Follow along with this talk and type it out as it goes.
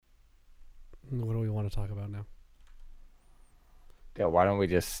What do we want to talk about now? Yeah, why don't we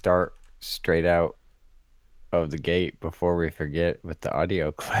just start straight out of the gate before we forget with the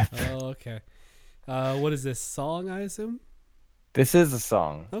audio clip? Oh, okay. What is this song? I assume. This is a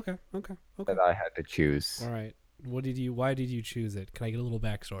song Okay. Okay. Okay. that I had to choose. All right. What did you? Why did you choose it? Can I get a little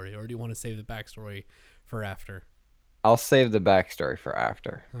backstory, or do you want to save the backstory for after? I'll save the backstory for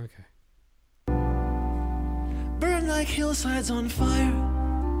after. Okay. Burn like hillsides on fire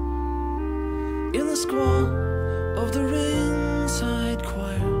in the squall of the ringside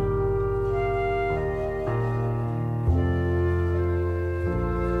choir.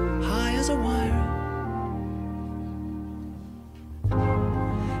 High as a wire,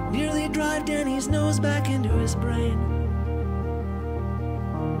 nearly drive Danny's nose back into his brain.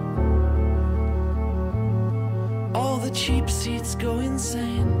 All the cheap seats go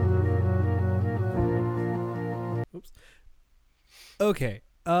insane. Oops. Okay.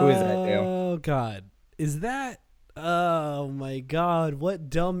 Who is that, Dale? Oh God. Is that? Oh my God. What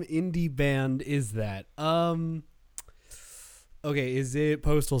dumb indie band is that? Okay. Is it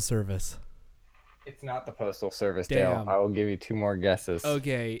Postal Service? It's not the Postal Service, Damn. Dale. I will give you two more guesses.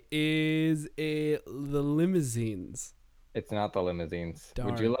 Okay. Is it the Limousines? It's not the Limousines. Darn.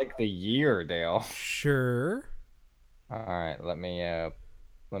 Would you like the year, Dale? Sure. All right, let me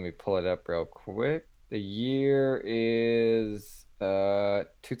pull it up real quick. The year is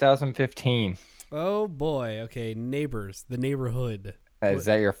 2015. Oh boy. Okay. Neighbors. The Neighborhood. Is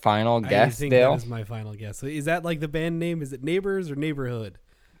that your final I guess, think Dale? that is my final guess. So is that like the band name? Is it Neighbors or Neighborhood?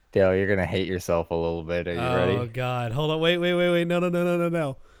 Dale, you're gonna hate yourself a little bit. Are you Oh ready? God! Hold on! Wait!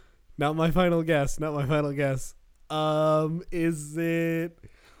 No! Not my final guess. Not my final guess. Is it?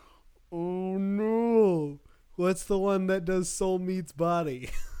 Oh no! What's the one that does Soul Meets Body?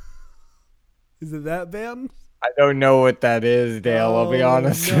 Is it that band? I don't know what that is, Dale. I'll be Oh,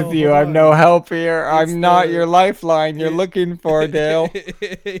 honest no, with you. hold I'm on. no help here. It's I'm not the- your lifeline you're looking for, Dale.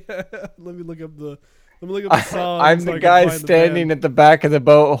 Let me look up the. Let me look up the song. I'm so the I can guy find the standing band. at the back of the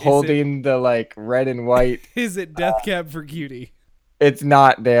boat it- holding the like red and white. Is it Death Cab for Cutie? It's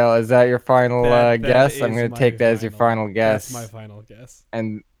not, Dale. Is that your final That guess? I'm is gonna my take that as your final guess. That's my final guess.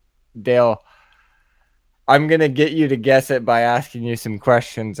 And Dale, I'm gonna get you to guess it by asking you some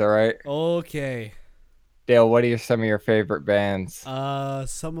questions, all right? Okay. Dale, what are some of your favorite bands?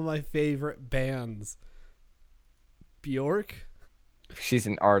 Some of my favorite bands. Bjork. She's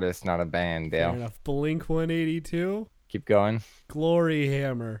an artist, not a band, Fair Dale. enough. Blink 182. Keep going. Glory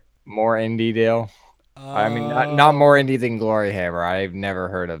Hammer. More indie, Dale. I mean, not more indie than Glory Hammer. I've never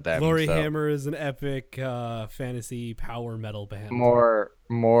heard of them. Glory so. Hammer is an epic fantasy power metal band. More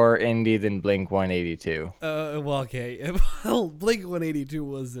indie than Blink 182. Well, okay. Well, Blink 182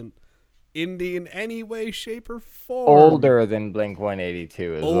 wasn't indie in any way, shape, or form. Older than Blink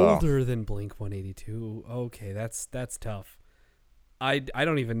 182 as well. Older than Blink 182. Okay, that's tough. I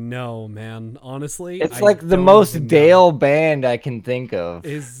don't even know, man. Honestly, It's I like the don't most even know. Dale band I can think of.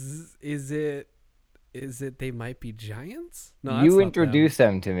 Is it They Might Be Giants? No, that's You not introduced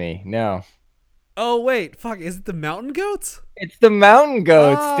them to me. No. them. Oh wait, fuck! Is it the Mountain Goats? It's the Mountain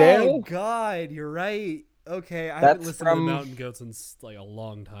Goats, Oh Dale. God, you're right. Okay, I That's haven't listened to from- the Mountain Goats in like a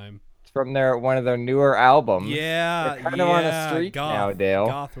long time. It's from one of their newer albums. Yeah, They're kind of on a streak goth, now, Dale.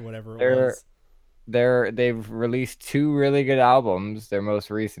 Goth or whatever it They're- was. They've released two really good albums, their most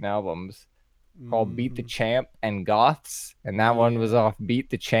recent albums, called Beat the Mhm. Champ and Goths, and that one was off Beat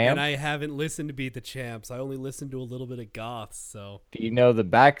the Champ. And I haven't listened to Beat the Champs. I only listened to a little bit of Goths, so Do you know the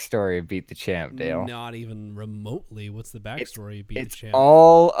backstory of Beat the Champ, Dale? not even remotely. What's the backstory of Beat the It's Champ?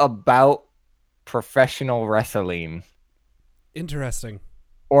 all about professional wrestling, Interesting.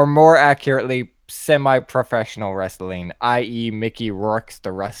 or more accurately, semi-professional wrestling, i.e. Mickey Rourke's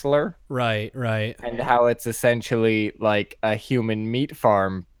The Wrestler, Right. and how it's essentially like a human meat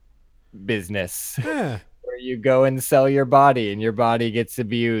farm business Yeah. where you go and sell your body and your body gets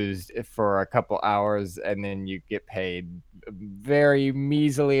abused for a couple hours and then you get paid a very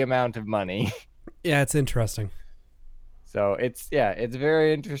measly amount of money. Yeah, it's interesting. So it's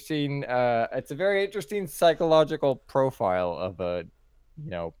very interesting. It's a very interesting psychological profile of a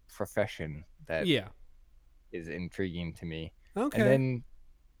profession that Yeah. is intriguing to me. Okay. And then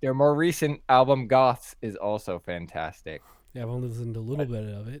their more recent album Goths is also fantastic. Yeah, I've only listened to a little bit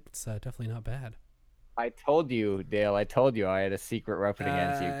of it. It's definitely not bad. I told you, Dale, I had a secret weapon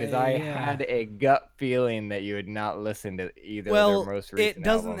against you because I yeah. had a gut feeling that you would not listen to either of Well, their most recent it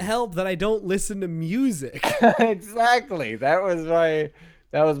doesn't albums. help that I don't listen to music. Exactly. That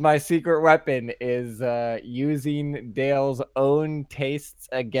was my secret weapon, is using Dale's own tastes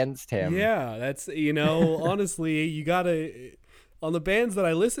against him. Yeah, that's honestly, you gotta. on the bands that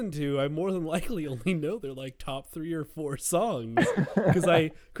I listen to, I more than likely only know their like top 3 or 4 songs. Because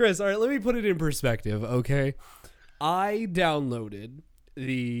Chris, all right, let me put it in perspective, okay? I downloaded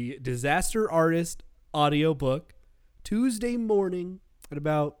the Disaster Artist audiobook Tuesday morning at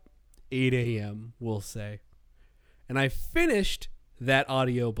about 8 a.m., we'll say. And I finished that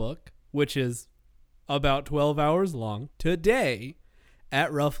audiobook, which is about 12 hours long, today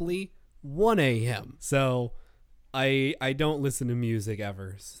at roughly 1 a.m. So I don't listen to music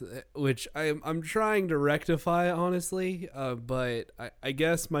ever, which I'm trying to rectify, honestly. But I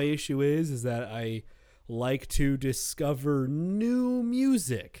guess my issue is that I like to discover new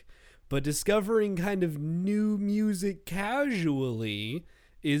music. But discovering kind of new music casually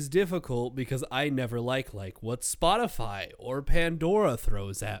is difficult because I never like what Spotify or Pandora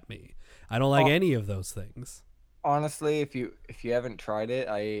throws at me. I don't like any of those things. Honestly, if you haven't tried it,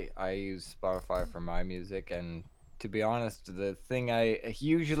 I use Spotify for my music, and to be honest, the thing I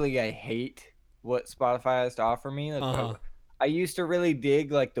hate what Spotify has to offer me. Like, I used to really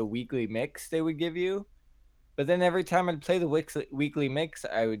dig like the weekly mix they would give you, but then every time I'd play the weekly mix,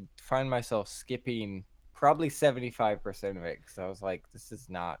 I would find myself skipping probably 75% of it because I was like, this is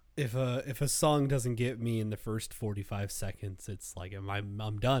not. If a song doesn't get me in the first 45 seconds, it's like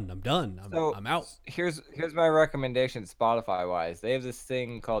I'm done. I'm out. Here's my recommendation Spotify wise. They have this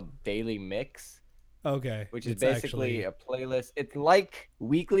thing called Daily Mix. Okay. Which is basically a playlist. It's like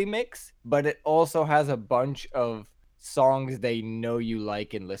weekly mix, but it also has a bunch of songs they know you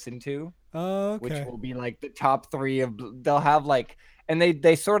like and listen to. Oh, okay. Which will be like the top 3 of, they'll have like, and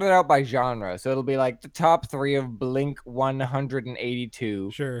they sort it out by genre. So it'll be like the top 3 of Blink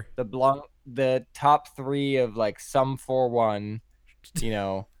 182. Sure. The top 3 of like Sum 41, you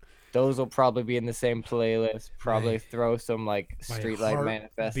know. Those will probably be in the same playlist. Probably throw some like Streetlight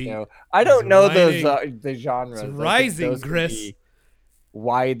Manifesto. I don't know the genres. It's rising, Chris.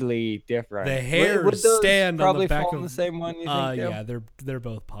 Widely different. The hair stand on the back of the same one. You think? Yeah, they're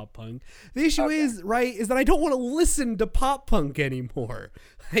both pop punk. The issue is that I don't want to listen to pop punk anymore.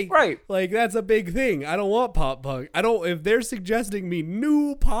 Like that's a big thing. I don't want pop punk. If they're suggesting me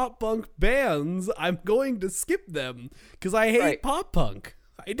new pop punk bands, I'm going to skip them because I hate pop punk.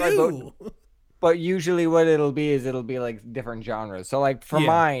 I do. But usually what it'll be like different genres. So like for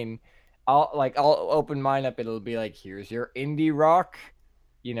mine, I'll open mine up. It'll be like, here's your indie rock,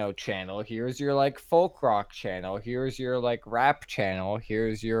 channel. Here's your like folk rock channel. Here's your like rap channel.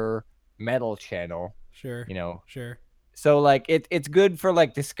 Here's your metal channel. Sure. Sure. So like it's good for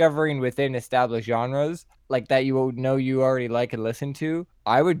like discovering within established genres like that you already like and listen to.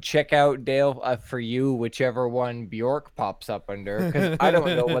 I would check out, Dale, for you whichever one Bjork pops up under, because I don't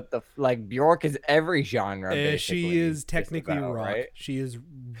know what Bjork is every genre. Basically, she is technically rock. Right? She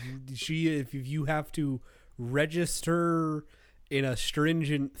if you have to register in a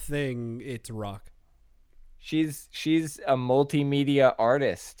stringent thing, it's rock. She's a multimedia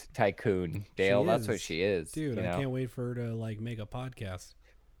artist tycoon, Dale. That's what she is, dude. I can't wait for her to like make a podcast.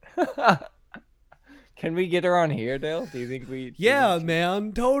 Can we get her on here, Dale? Do you think we? Yeah,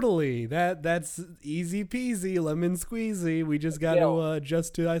 man, totally. That's easy peasy, lemon squeezy. We just got to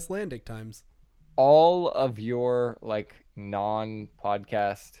adjust to Icelandic times. All of your like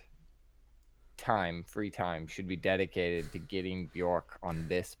non-podcast free time should be dedicated to getting Bjork on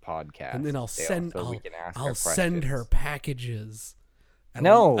this podcast. And then I'll send her packages.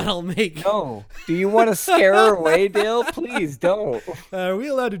 No. Do you want to scare her away, Dale? Please don't. Are we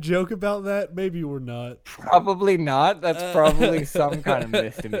allowed to joke about that? Maybe we're not. Probably not. That's probably some kind of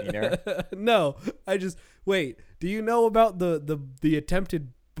misdemeanor. No, wait. Do you know about the attempted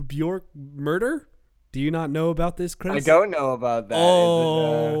Bjork murder? Do you not know about this, Chris? I don't know about that.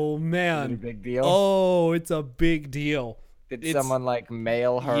 Oh, man. Is it a big deal? Oh, it's a big deal. Did someone like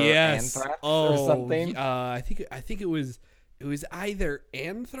mail her anthrax or something? I think it was either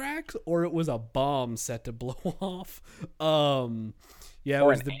anthrax or it was a bomb set to blow off. It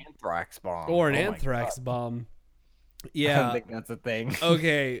was an anthrax bomb. Or an anthrax bomb. Yeah. I don't think that's a thing.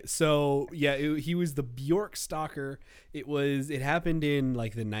 Okay, so he was the Bjork stalker. It happened in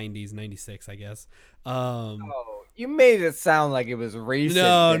like the 90s, 96, I guess. You made it sound like it was recent.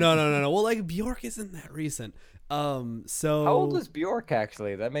 No. Well, like Bjork isn't that recent. So how old was Bjork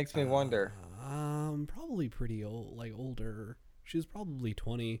actually? That makes me wonder. Probably pretty old, like older. She was probably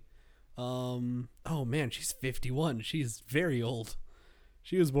 20. Oh man, she's 51. She's very old.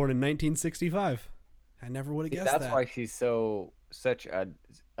 She was born in 1965. I never would have guessed that. That's why she's such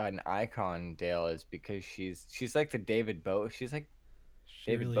an icon, Dale, is because she's like the David Bowie. She's like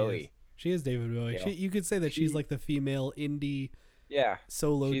David Bowie. She is David Bowie. You know? You could say that she's like the female indie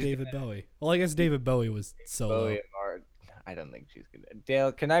solo she's David Bowie. Well, I guess David Bowie was solo. I don't think she's gonna.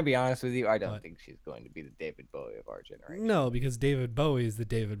 Dale, can I be honest with you? I don't What? think she's going to be the David Bowie of our generation. No, because David Bowie is the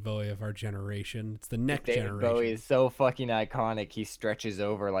David Bowie of our generation. It's the next David generation. Bowie is so fucking iconic. He stretches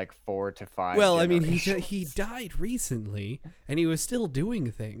over like 4 to 5. Well, I mean, he generations. died recently, and he was still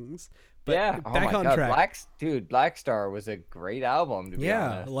doing things. But yeah. back oh my on God. track. Black Star was a great album. To be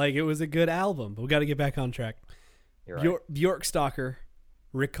Yeah, honest. like it was a good album. But we got to get back on track. You're right. Bjork stalker,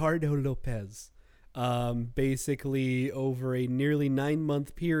 Ricardo Lopez. Basically, over a nearly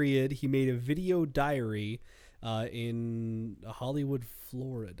 9-month period, he made a video diary in Hollywood,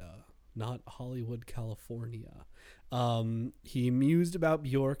 Florida, not Hollywood, California. He mused about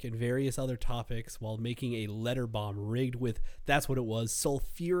Bjork and various other topics while making a letter bomb rigged with, that's what it was,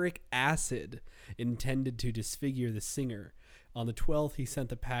 sulfuric acid intended to disfigure the singer. On the 12th, he sent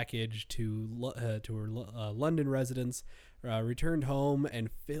the package to her London residence, returned home,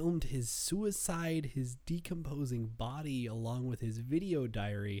 and filmed his suicide, his decomposing body, along with his video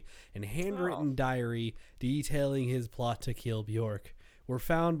diary and handwritten diary detailing his plot to kill Bjork. Were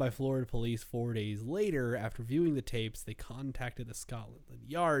found by Florida police 4 days later. After viewing the tapes, they contacted the Scotland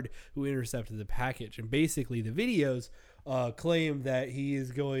Yard, who intercepted the package. And basically, the videos claim that he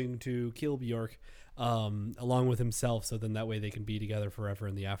is going to kill Bjork along with himself, so then that way they can be together forever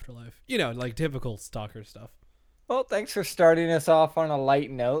in the afterlife. You know, like typical stalker stuff. Well, thanks for starting us off on a light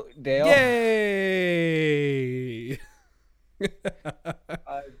note, Dale. Yay!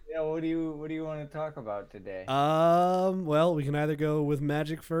 Dale, what do you want to talk about today? Well, we can either go with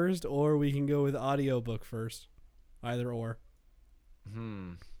magic first, or we can go with audiobook first. Either or.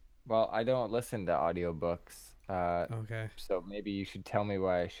 Well, I don't listen to audiobooks. Okay. So maybe you should tell me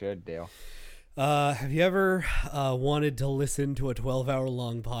why I should, Dale. Have you ever wanted to listen to a 12-hour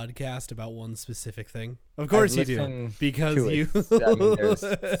long podcast about one specific thing? Of course you do, listened because to you.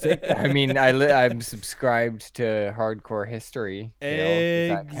 I'm subscribed to Hardcore History.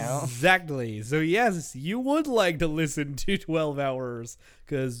 Dale. Does that count? Exactly. So yes, you would like to listen to 12 hours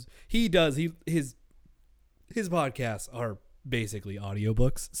because he does. His podcasts are basically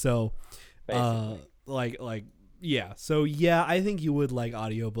audiobooks. So, Basically. yeah. So yeah, I think you would like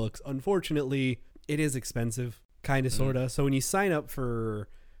audiobooks. Unfortunately, it is expensive, kind of, sort of. So when you sign up for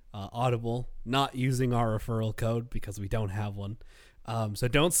Audible, not using our referral code because we don't have one. So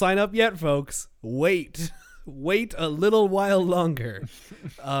don't sign up yet, folks. Wait a little while longer.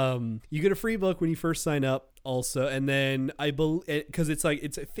 You get a free book when you first sign up also. And then because it's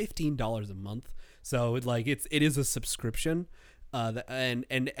 $15 a month. So it is a subscription.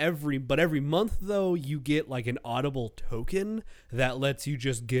 Every month though, you get like an Audible token that lets you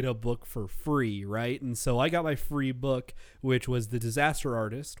just get a book for free, right? And so I got my free book, which was The Disaster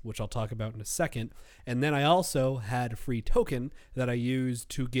Artist, which I'll talk about in a second. And then I also had a free token that I used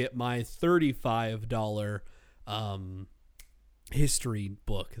to get my $35 history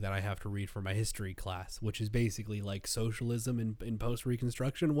book that I have to read for my history class, which is basically like socialism in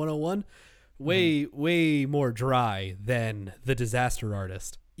post-Reconstruction 101. Way more dry than The Disaster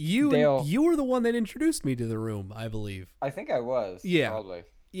Artist. Dale. You were the one that introduced me to The Room, I believe. I think I was. Yeah. Probably.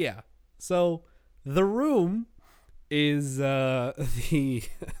 Yeah. So The Room is the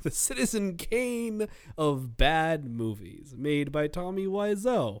Citizen Kane of bad movies, made by Tommy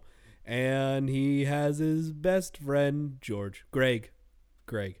Wiseau, and he has his best friend Greg,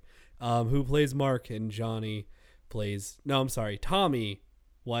 who plays Mark, and Tommy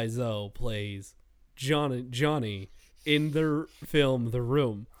Wiseau plays Johnny in the film The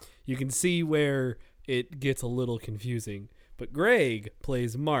Room. You can see where it gets a little confusing, but Greg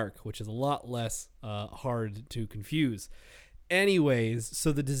plays Mark, which is a lot less hard to confuse. Anyways,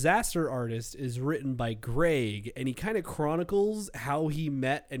 so The Disaster Artist is written by Greg, and he kind of chronicles how he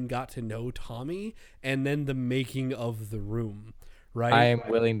met and got to know Tommy, and then the making of The Room. Right? I am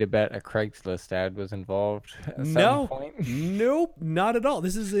willing to bet a Craigslist ad was involved at some point. Nope, not at all.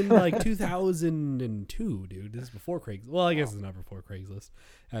 This is in like 2002, dude. This is before Craigslist. Well, I guess it's not before Craigslist.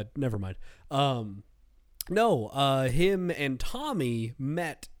 Never mind. Him and Tommy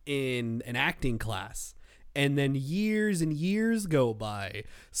met in an acting class, and then years and years go by.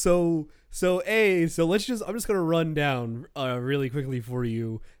 I'm just gonna run down really quickly for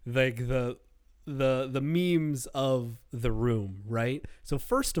you, like the memes of The Room, right? So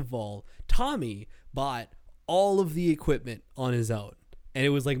first of all, Tommy bought all of the equipment on his own, and it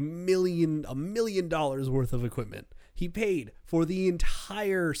was like $1 million worth of equipment. He paid for the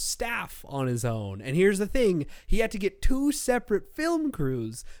entire staff on his own. And here's the thing, he had to get 2 separate film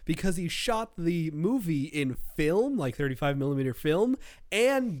crews because he shot the movie in film, like 35mm film,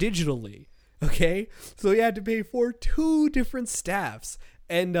 and digitally. Okay? So he had to pay for 2 different staffs.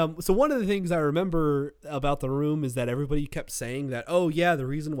 And so one of the things I remember about The Room is that everybody kept saying that, oh yeah, the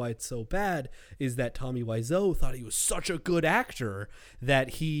reason why it's so bad is that Tommy Wiseau thought he was such a good actor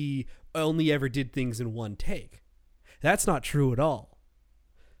that he only ever did things in one take. That's not true at all.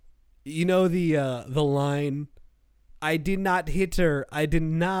 You know the line, I did not hit her. I did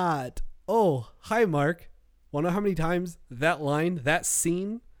not. Oh, hi, Mark. Want to know how many times that line, that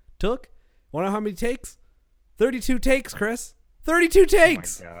scene took? Want to know how many takes? 32 takes, Chris. 32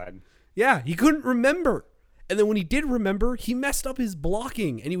 takes. Oh my God. Yeah, he couldn't remember. And then when he did remember, he messed up his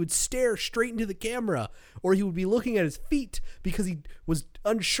blocking and he would stare straight into the camera, or he would be looking at his feet because he was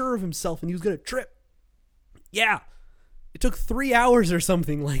unsure of himself and he was going to trip. Yeah, it took 3 hours or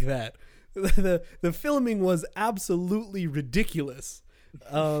something like that. The filming was absolutely ridiculous.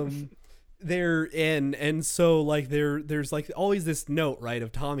 There's like always this note, right,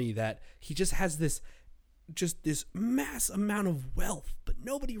 of Tommy that he just has this mass amount of wealth, but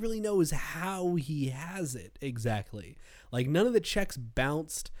nobody really knows how he has it exactly. Like none of the checks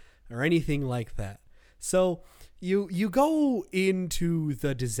bounced or anything like that. So you go into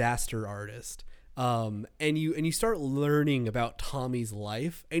The Disaster Artist, and you start learning about Tommy's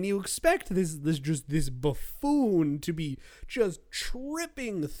life, and you expect this buffoon to be just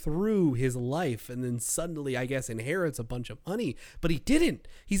tripping through his life, and then suddenly, I guess, inherits a bunch of money. But he didn't.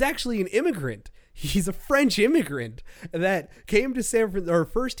 He's actually an immigrant. He's a French immigrant that came to San Francisco. Or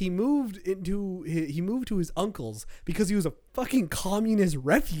first, he moved to his uncle's because he was a fucking communist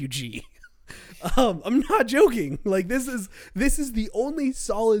refugee. I'm not joking. Like this is the only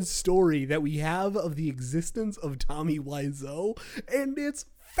solid story that we have of the existence of Tommy Wiseau, and it's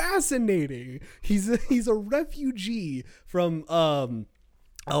fascinating. He's a refugee from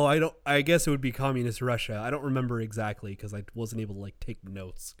I guess it would be communist Russia. I don't remember exactly because I wasn't able to like take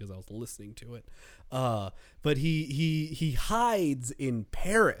notes because I was listening to it. But he hides in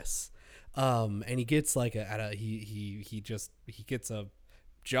Paris, and he gets like he gets a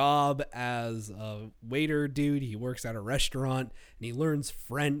job as a waiter dude. He works at a restaurant and he learns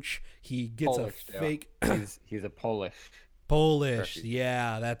French. He gets Polish, a fake. He's a Polish. Refugee.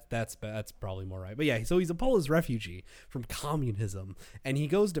 Yeah, that's probably more right. But yeah, so he's a Polish refugee from communism, and he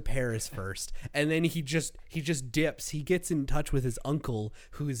goes to Paris first, and then he just dips. He gets in touch with his uncle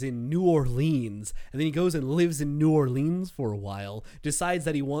who's in New Orleans, and then he goes and lives in New Orleans for a while, decides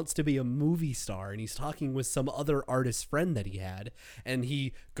that he wants to be a movie star, and he's talking with some other artist friend that he had, and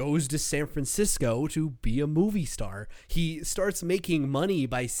he goes to San Francisco to be a movie star. He starts making money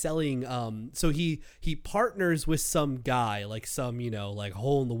by selling so he partners with some guy, like some, like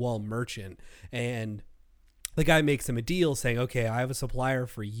hole in the wall merchant, and the guy makes him a deal saying, okay, I have a supplier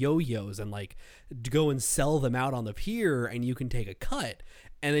for yo-yos, and like go and sell them out on the pier and you can take a cut.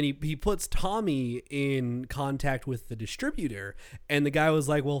 And then he puts Tommy in contact with the distributor, and the guy was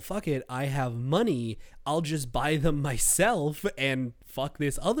like, well, fuck it, I have money, I'll just buy them myself and fuck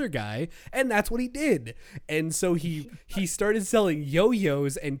this other guy. And that's what he did. And so he started selling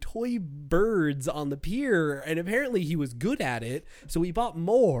yo-yos and toy birds on the pier, and apparently he was good at it, so he bought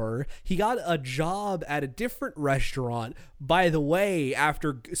more. He got a job at a different restaurant, by the way,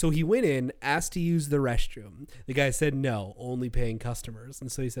 so he went in, asked to use the restroom. The guy said no, only paying customers.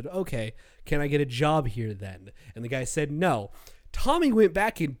 And so he said, okay, can I get a job here then? And the guy said no. Tommy went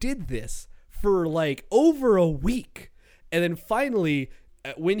back and did this for like over a week. And then finally,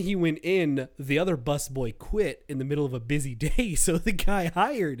 when he went in, the other busboy quit in the middle of a busy day. So the guy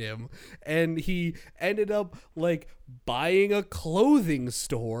hired him, and he ended up like buying a clothing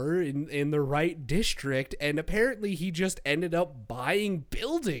store in the right district. And apparently he just ended up buying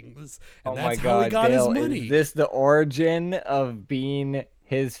buildings. And that's how he got Dale, his money. Is this the origin of being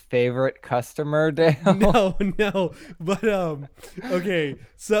his favorite customer, Dale? No. But, okay.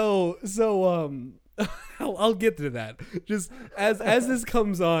 So, I'll get to that. Just as this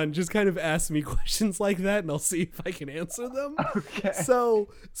comes on, just kind of ask me questions like that, and I'll see if I can answer them. Okay. So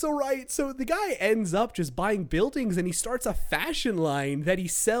the guy ends up just buying buildings, and he starts a fashion line that he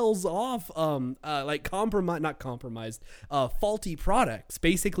sells off, faulty products,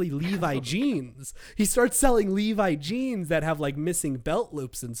 basically Levi jeans. He starts selling Levi jeans that have like missing belt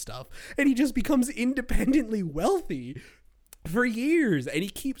loops and stuff, and he just becomes independently wealthy for years, and he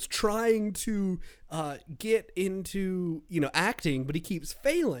keeps trying to get into acting, but he keeps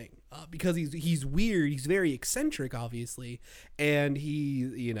failing because he's weird. He's very eccentric, obviously, and he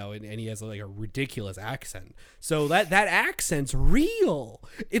and he has like a ridiculous accent. So that accent's real.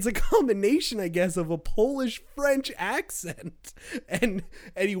 It's a combination, I guess, of a Polish French accent, and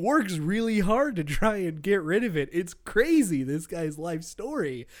he works really hard to try and get rid of it. It's crazy, this guy's life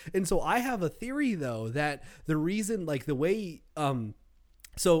story. And so I have a theory though that the reason, like the way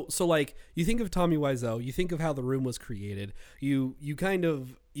So like you think of Tommy Wiseau, you think of how The Room was created. You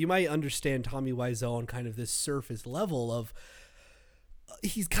might understand Tommy Wiseau on kind of this surface level of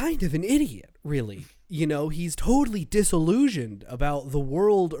he's kind of an idiot, really. You know, he's totally disillusioned about the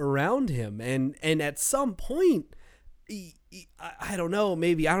world around him, and at some point, I don't know,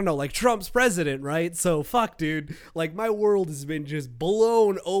 maybe, I don't know, like Trump's president, right? So fuck, dude. Like, my world has been just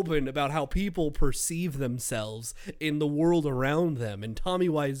blown open about how people perceive themselves in the world around them, and Tommy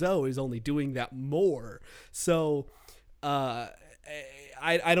Wiseau is only doing that more. So, I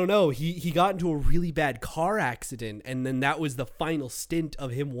don't know. He got into a really bad car accident, and then that was the final stint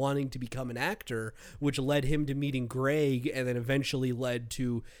of him wanting to become an actor, which led him to meeting Greg, and then eventually led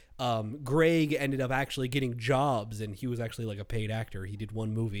to Greg ended up actually getting jobs, and he was actually like a paid actor. He did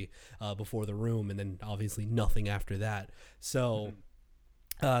one movie before The Room, and then obviously nothing after that. So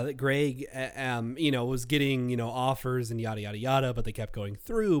Greg, was getting, offers and yada, yada, yada, but they kept going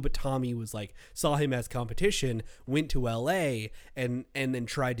through. But Tommy was like, saw him as competition, went to LA and then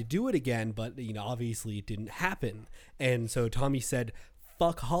tried to do it again. But, obviously it didn't happen. And so Tommy said,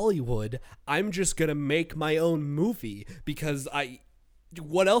 fuck Hollywood. I'm just going to make my own movie because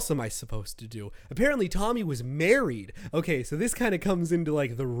what else am I supposed to do? Apparently Tommy was married. Okay, so this kind of comes into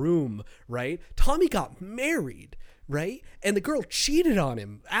like The Room, right? Tommy got married, right? And the girl cheated on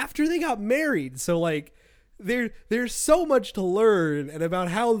him after they got married. So like there's so much to learn, and about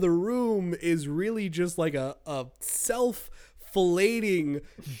how The Room is really just like a self-flating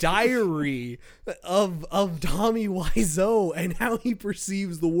diary of Tommy Wiseau and how he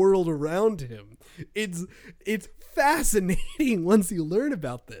perceives the world around him. It's fascinating once you learn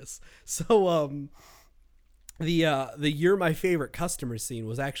about this. So the You're My Favorite Customer scene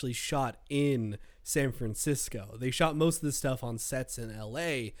was actually shot in San Francisco. They shot most of the stuff on sets in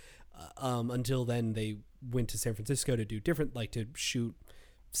LA until then they went to San Francisco to do different, like to shoot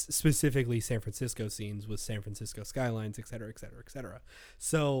specifically San Francisco scenes with San Francisco skylines, et cetera, et cetera, et cetera.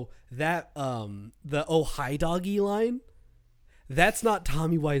 So that the "Oh hi doggy" line, that's not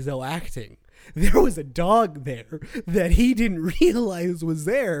Tommy Wiseau acting. There was a dog there that he didn't realize was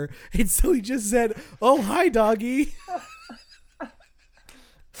there, and so he just said, "Oh hi doggy."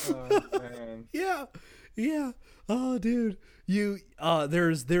 Oh, man. Yeah. Oh, dude,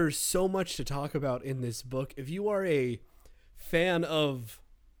 there's so much to talk about in this book. If you are a fan of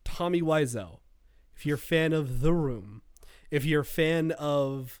Tommy Wiseau, if you're a fan of The Room, if you're a fan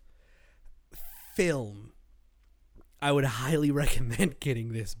of film, I would highly recommend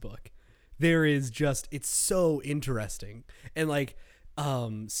getting this book. It's so interesting. And like,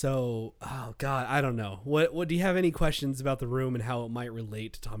 oh God, I don't know. What do you have any questions about The Room and how it might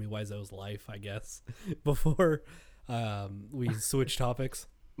relate to Tommy Wiseau's life, I guess, before we switch topics?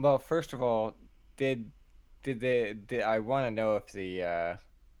 Well, first of all, did I want to know if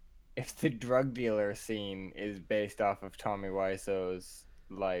the drug dealer scene is based off of Tommy Wiseau's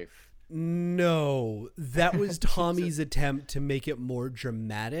life? No, that was Tommy's attempt to make it more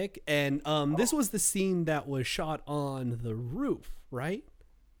dramatic. And this was the scene that was shot on the roof, right?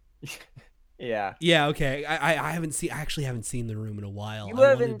 Yeah. Yeah, okay. I actually haven't seen The Room in a while. You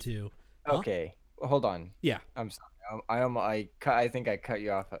I haven't? wanted to. Okay. Hold on. Yeah. I'm sorry. I think I cut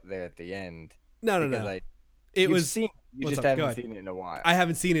you off there at the end. No. You just haven't seen it in a while. I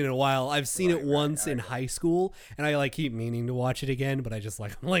haven't seen it in a while. I've seen it once in right. high school, and I like keep meaning to watch it again, but I just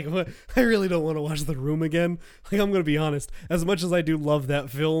like what? I really don't want to watch The Room again. Like, I'm gonna be honest. As much as I do love that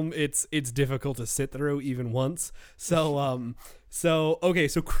film, it's difficult to sit through even once. So so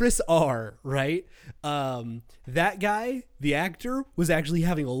Chris R, right? That guy, the actor, was actually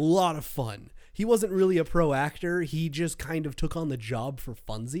having a lot of fun. He wasn't really a pro actor. He just kind of took on the job for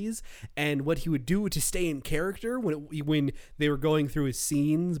funsies. And what he would do to stay in character when they were going through his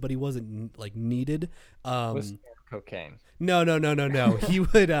scenes, but he wasn't like needed. Was cocaine? No.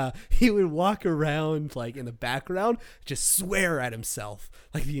 He would walk around like in the background, just swear at himself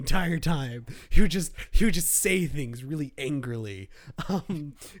like the entire time. He would just say things really angrily.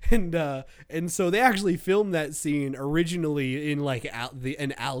 And so they actually filmed that scene originally in like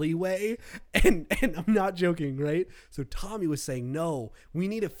an alleyway, and I'm not joking, right? So Tommy was saying, no, we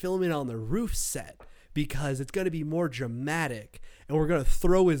need to film it on the roof set because it's going to be more dramatic. And we're going to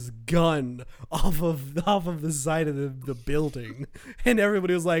throw his gun off of the side of the building. And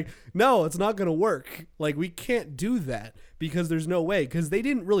everybody was like, no, it's not going to work. Like, we can't do that because there's no way. Because they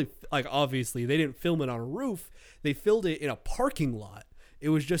didn't really, like, obviously, they didn't film it on a roof. They filmed it in a parking lot. It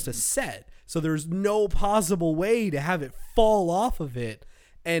was just a set. So there's no possible way to have it fall off of it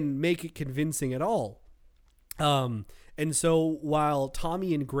and make it convincing at all. And And so while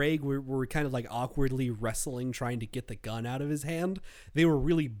Tommy and Greg were kind of like awkwardly wrestling, trying to get the gun out of his hand, they were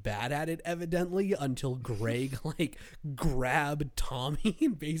really bad at it, evidently, until Greg like grabbed Tommy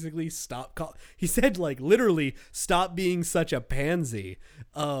and basically he said like literally stop being such a pansy.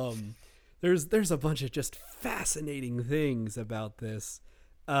 There's a bunch of just fascinating things about this.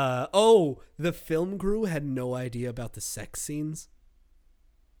 The film crew had no idea about the sex scenes.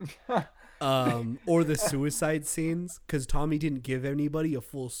 Or the suicide scenes, because Tommy didn't give anybody a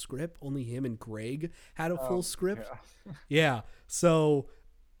full script. Only him and Greg had a full script. Yeah. So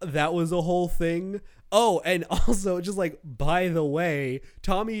that was a whole thing. Oh, and also just like, by the way,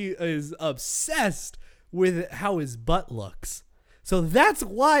 Tommy is obsessed with how his butt looks. So that's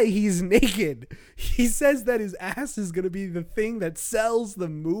why he's naked. He says that his ass is going to be the thing that sells the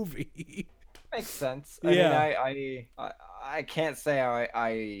movie. Makes sense. Yeah. I mean, I can't say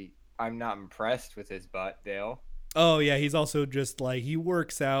I'm not impressed with his butt, Dale. Oh yeah, he's also just like, he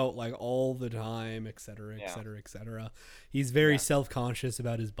works out like all the time, etc., etc., etc. He's very self-conscious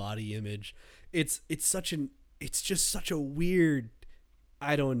about his body image. It's just such a weird,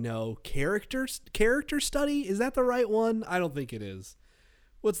 I don't know, character study. Is that the right one? I don't think it is.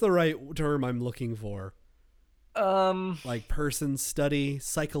 What's the right term I'm looking for? Like person study,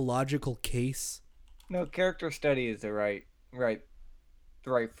 psychological case. No, character study is the right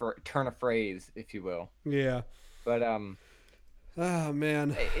turn of phrase, if you will. Yeah. But oh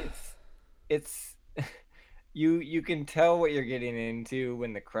man, it's you can tell what you're getting into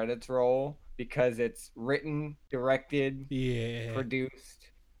when the credits roll, because it's written, directed, produced,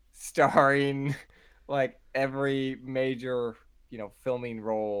 starring, like every major, filming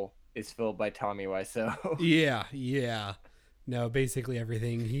role is filled by Tommy Wiseau. Yeah. No, basically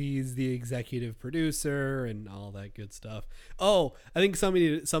everything. He's the executive producer and all that good stuff. Oh, I think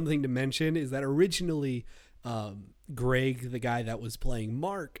something to mention is that originally Greg, the guy that was playing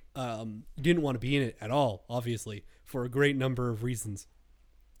Mark, didn't want to be in it at all, obviously, for a great number of reasons.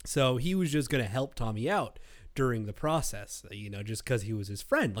 So he was just going to help Tommy out during the process, just because he was his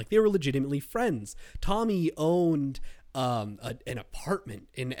friend. Like, they were legitimately friends. Tommy owned an apartment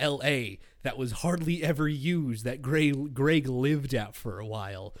in LA that was hardly ever used, that Greg lived at for a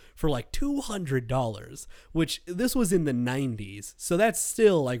while, for like $200, which this was in the 90s. So that's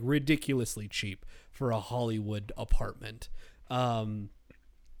still like ridiculously cheap for a Hollywood apartment. And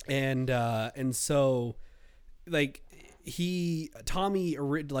so like Tommy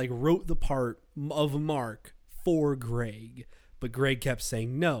like wrote the part of Mark for Greg, but Greg kept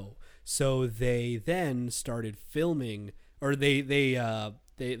saying no. So they then started filming, or they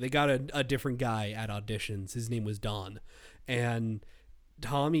got a different guy at auditions. His name was Don. And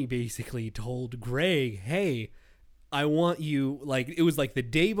Tommy basically told Greg, hey, I want you, like, it was like the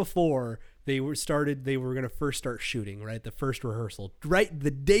day before they were going to first start shooting, right? The first rehearsal, right?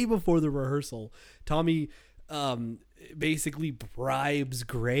 The day before the rehearsal, Tommy basically bribes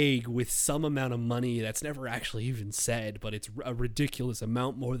Greg with some amount of money that's never actually even said, but it's a ridiculous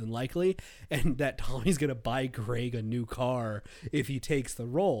amount more than likely, and that Tommy's gonna buy Greg a new car if he takes the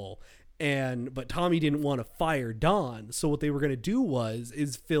role. But Tommy didn't want to fire Don, so what they were gonna do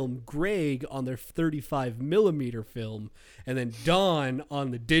is film Greg on their 35 millimeter film, and then Don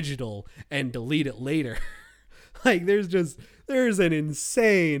on the digital and delete it later. Like, there's an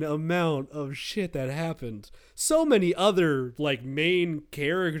insane amount of shit that happened. So many other, like, main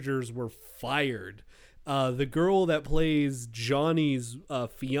characters were fired. The girl that plays Johnny's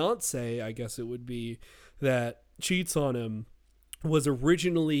fiance, I guess it would be, that cheats on him, was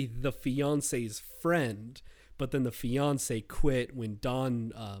originally the fiance's friend, but then the fiance quit when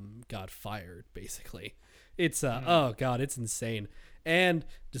Don got fired, basically. It's oh god, it's insane. And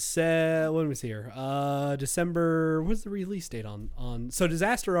what was here? December. What's the release date on? So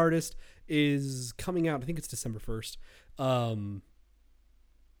Disaster Artist is coming out. I think it's December 1st.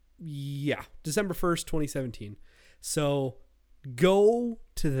 Yeah, December 1st, 2017. So go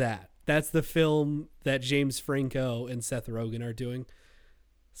to that. That's the film that James Franco and Seth Rogen are doing.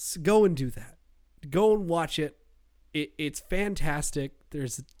 So go and do that. Go and watch it. It's fantastic.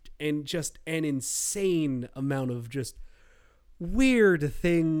 There's just an insane amount of just weird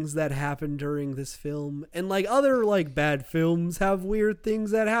things that happen during this film, and like other like bad films have weird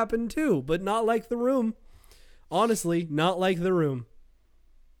things that happen too, but not like The Room. Honestly, not like The Room.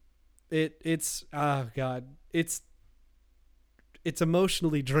 It's oh god, it's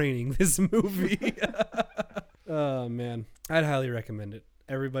emotionally draining, this movie. Oh man, I'd highly recommend it.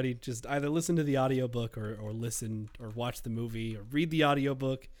 Everybody just either listen to the audiobook or listen or watch the movie or read the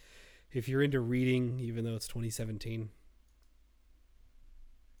audiobook if you're into reading, even though it's 2017.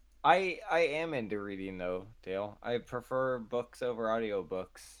 I am into reading though, Dale. I prefer books over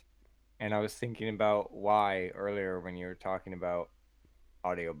audiobooks. And I was thinking about why earlier when you were talking about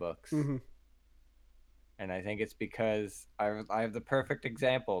audiobooks. Mm-hmm. And I think it's because I have the perfect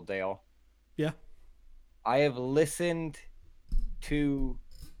example, Dale. Yeah. I have listened to,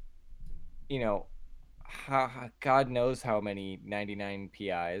 you know, God knows how many 99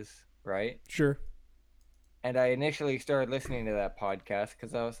 PIs, right? Sure. And I initially started listening to that podcast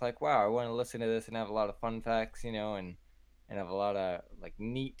because I was like, wow, I want to listen to this and have a lot of fun facts, and have a lot of like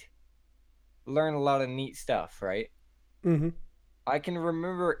learn a lot of neat stuff, right? Mm-hmm. I can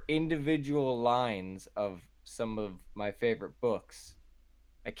remember individual lines of some of my favorite books.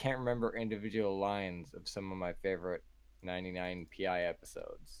 I can't remember individual lines of some of my favorite 99 PI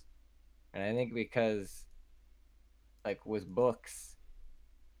episodes. And I think because, like, with books,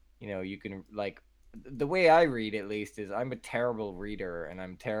 you can, like, the way I read at least is I'm a terrible reader and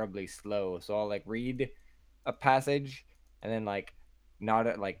I'm terribly slow. So I'll, like, read a passage and then, like, not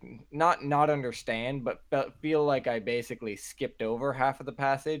understand, but feel like I basically skipped over half of the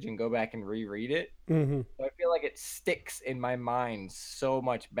passage and go back and reread it. Mm-hmm. So I feel like it sticks in my mind so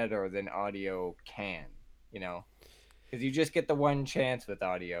much better than audio can, because you just get the one chance with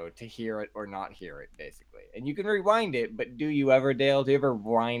audio to hear it or not hear it, basically. And you can rewind it, but do you ever, Dale? Do you ever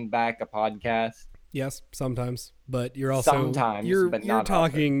wind back a podcast? Yes, sometimes, but you're also Sometimes, you're but you're not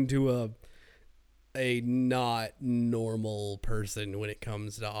talking to a not normal person when it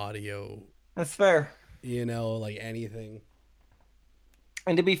comes to audio. That's fair. Like anything.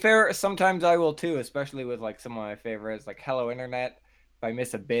 And to be fair, sometimes I will too, especially with like some of my favorites, like Hello Internet. If I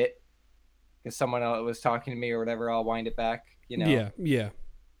miss a bit because someone else was talking to me or whatever, I'll wind it back. Yeah.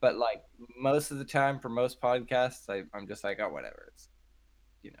 But like most of the time, for most podcasts, I'm just like, oh, whatever. It's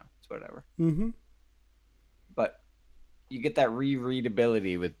whatever. Mm-hmm. But you get that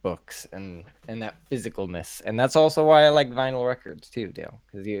rereadability with books and that physicalness, and that's also why I like vinyl records too, Dale,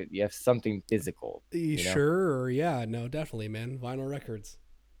 because you have something physical. Sure. Yeah. No. Definitely, man. Vinyl records.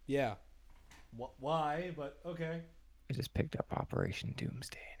 Yeah. Why? But okay. I just picked up Operation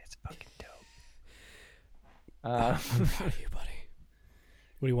Doomsday, and it's fucking dope. I'm proud of you, buddy.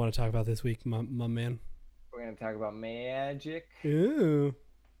 What do you want to talk about this week, my man? We're gonna talk about magic. Ooh.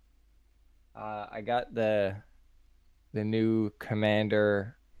 I got the new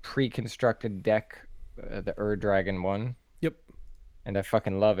Commander pre-constructed deck, the Dragon one. Yep. And I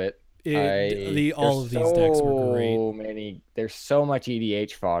fucking love it. All of these decks were great. There's so much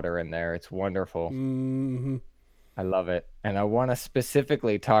EDH fodder in there. It's wonderful. Mm-hmm. I love it. And I want to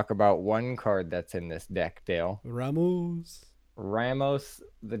specifically talk about one card that's in this deck, Dale. Ramos,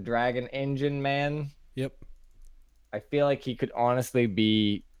 the Dragon Engine man. Yep. I feel like he could honestly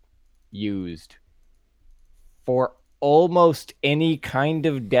be used for almost any kind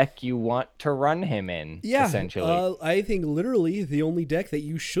of deck you want to run him in. Yeah, essentially. I think literally the only deck that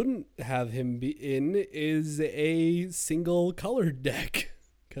you shouldn't have him be in is a single colored deck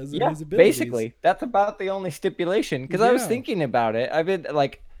because of his abilities. Basically, that's about the only stipulation. Because I was thinking about it. I've been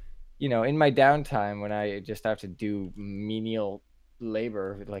like, in my downtime when I just have to do menial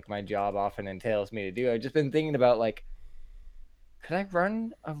labor, like my job often entails me to do. I've just been thinking about like, could I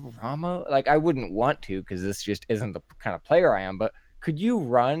run a Ramos? Like, I wouldn't want to because this just isn't the kind of player I am. But could you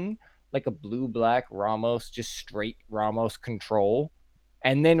run like a blue-black Ramos, just straight Ramos control?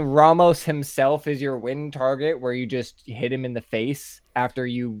 And then Ramos himself is your win target where you just hit him in the face after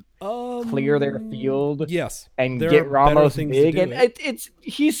you clear their field. Yes. And get Ramos big. And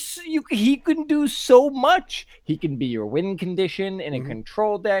he can do so much. He can be your win condition in a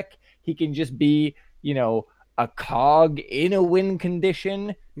control deck. He can just be, a cog in a win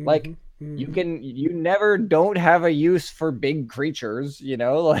condition. Like you never don't have a use for big creatures,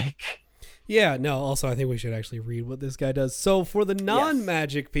 like. Yeah, no, also I think we should actually read what this guy does. So for the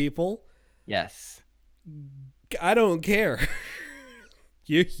non-magic people, yes, I don't care.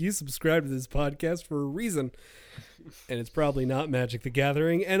 you subscribe to this podcast for a reason. And it's probably not Magic the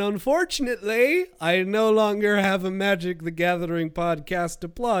Gathering. And unfortunately, I no longer have a Magic the Gathering podcast to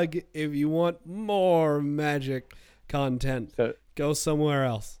plug. If you want more Magic content, go somewhere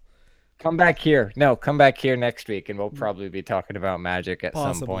else. Come back here. No, come back here next week, and we'll probably be talking about Magic at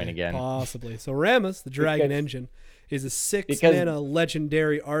some point again. Possibly. So Ramos, the Dragon Engine, is a 6-mana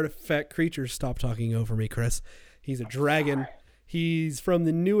legendary artifact creature. Stop talking over me, Chris. He's a dragon. Sorry. He's from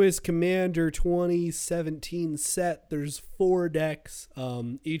the newest Commander 2017 set. There's 4 decks.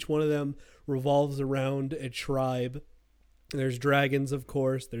 Each one of them revolves around a tribe. There's dragons, of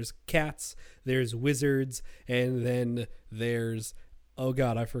course. There's cats. There's wizards. And then there's... Oh,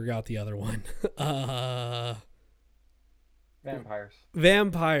 God, I forgot the other one. Vampires.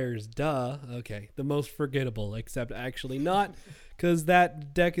 Vampires, duh. Okay, the most forgettable, except actually not, because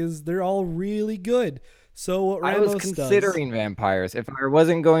that deck they're all really good. So what I Ramos was considering does, vampires. If I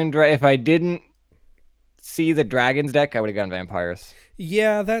wasn't going if I didn't see the dragons deck, I would have gone vampires.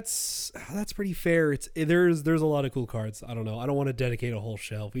 yeah, that's pretty fair. There's a lot of cool cards. I don't know. I don't want to dedicate a whole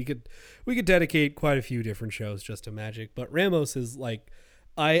shelf. We could dedicate quite a few different shows just to Magic, but Ramos is like.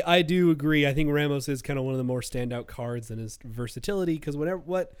 I do agree. I think Ramos is kind of one of the more standout cards in his versatility because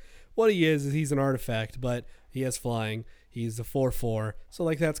what he is he's an artifact, but he has flying. He's a 4/4, so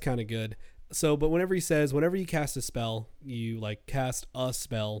like that's kind of good. So, but whenever he says, whenever you cast a spell, you like cast a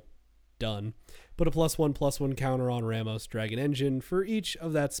spell, done. Put a +1/+1 counter on Ramos Dragon Engine for each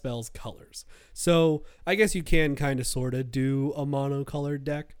of that spell's colors. So I guess you can kind of sort of do a monocolored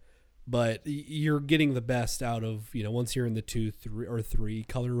deck. But you're getting the best out of, once you're in the 2, 3, or 3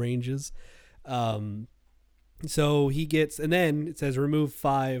 color ranges. So he gets, and then it says remove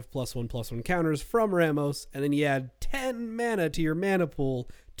 5 +1/+1 counters from Ramos, and then you add 10 mana to your mana pool,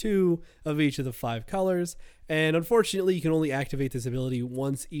 2 of each of the 5 colors. And unfortunately, you can only activate this ability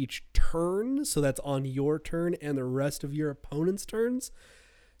once each turn, so that's on your turn and the rest of your opponent's turns.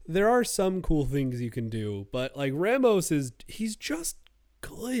 There are some cool things you can do, but like Ramos he's just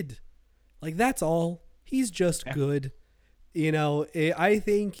good. Like, that's all. He's just good. I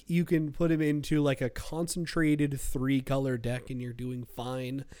think you can put him into like a concentrated 3-color deck and you're doing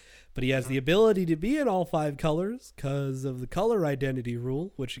fine. But he has the ability to be in all 5 colors because of the color identity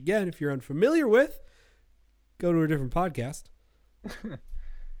rule, which, again, if you're unfamiliar with, go to a different podcast.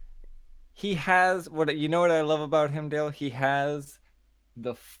 He has what I love about him, Dale? He has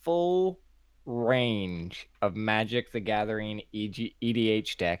the full range of Magic the Gathering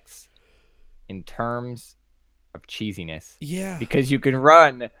EDH decks in terms of cheesiness. Yeah. Because you can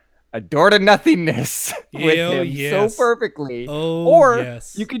run a Door to Nothingness with him so perfectly. Or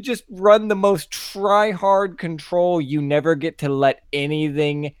you could just run the most try-hard control. You never get to let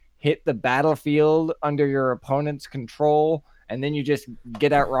anything hit the battlefield under your opponent's control. And then you just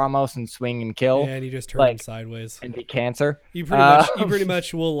get out Ramos and swing and kill. Yeah, and you just turn him sideways. And be cancer. You pretty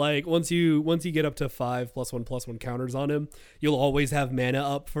much will, like, once you get up to 5 +1/+1 counters on him, you'll always have mana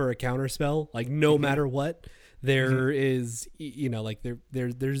up for a counter spell, like no matter what. There is,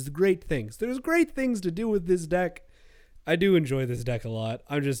 there's great things. There's great things to do with this deck. I do enjoy this deck a lot.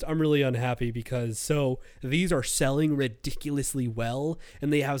 I'm really unhappy because these are selling ridiculously well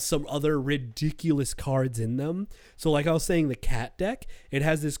and they have some other ridiculous cards in them. So like I was saying, the cat deck, it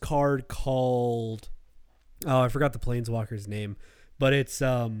has this card called, I forgot the Planeswalker's name, but it's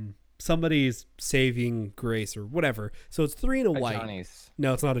somebody's saving grace or whatever. So it's 3 and a white. Johnny's.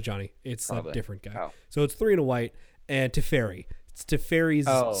 No, it's not a Johnny. It's a different guy. Oh. So it's 3 and a white and Teferi. It's Teferi's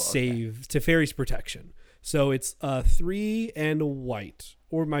save, Teferi's protection. So it's 3 and a white,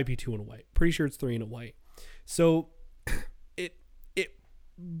 or it might be 2 and a white. Pretty sure it's 3 and a white. So it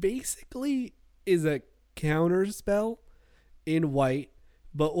basically is a counter spell in white,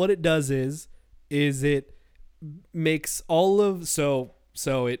 but what it does is it makes all of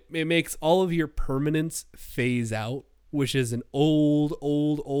it makes all of your permanents phase out, which is an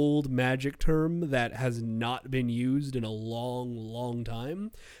old Magic term that has not been used in a long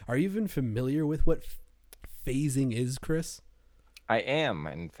time. Are you even familiar with what phasing is, Chris? I am.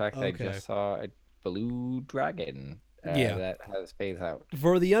 In fact, I just saw a blue dragon that has phase out.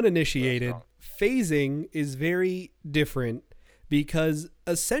 For the uninitiated, phasing is very different because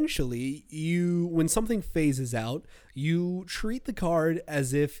essentially when something phases out, you treat the card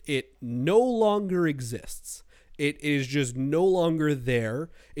as if it no longer exists. It is just no longer there.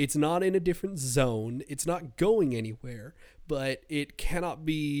 It's not in a different zone. It's not going anywhere. But it cannot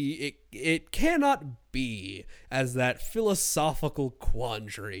be. It cannot be as that philosophical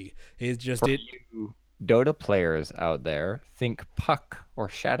quandary. It's just you Dota players out there, think Puck or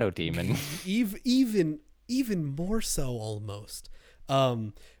Shadow Demon. even more so almost.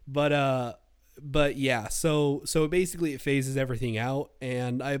 But yeah, so basically it phases everything out,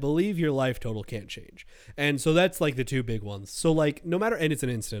 and I believe your life total can't change. And so that's like the 2 big ones. So like no matter, and it's an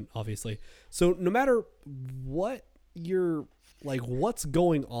instant, obviously. So no matter what what's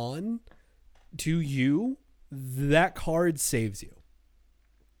going on to you, that card saves you.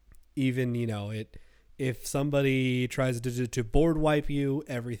 Even, if somebody tries to board wipe you,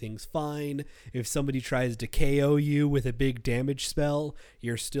 everything's fine. If somebody tries to KO you with a big damage spell,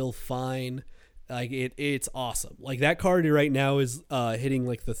 you're still fine. Like it's awesome. Like that card right now is hitting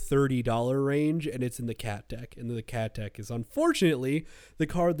like the $30 range, and it's in the cat deck. And the cat deck is unfortunately the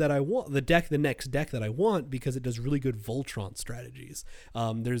card that I want, the next deck that I want, because it does really good Voltron strategies.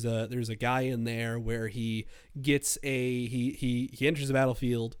 There's a guy in there where he gets he enters the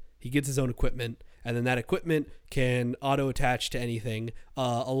battlefield, he gets his own equipment, and then that equipment can auto attach to anything,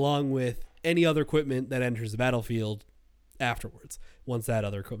 along with any other equipment that enters the battlefield afterwards once that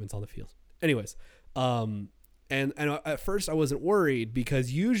other equipment's on the field. Anyways, and at first I wasn't worried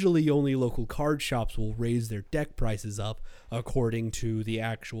because usually only local card shops will raise their deck prices up according to the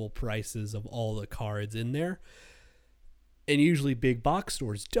actual prices of all the cards in there. And usually big box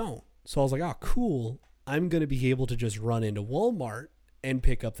stores don't. So I was like, oh, cool. I'm going to be able to just run into Walmart and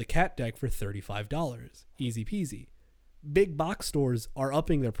pick up the cat deck for $35. Easy peasy. Big box stores are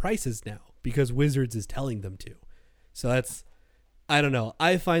upping their prices now because Wizards is telling them to. So that's, I don't know.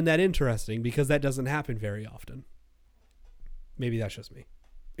 I find that interesting because that doesn't happen very often. Maybe that's just me.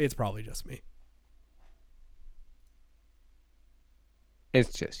 It's probably just me.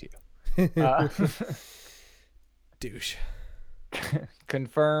 It's just you. Douche.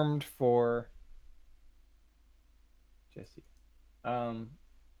 Confirmed for just you.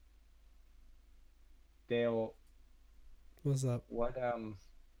 Dale, What's up? what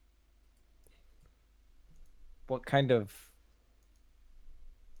kind of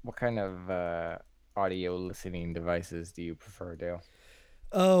audio listening devices do you prefer, Dale?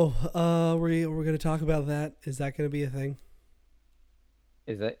 Oh, we're going to talk about that. Is that going to be a thing?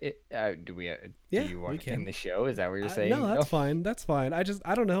 Is that it? Do Yeah, you we want to can. end the show? Is that what you're saying? No, that's fine. That's fine. I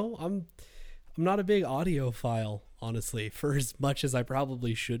don't know. I'm not a big audiophile, honestly, for as much as I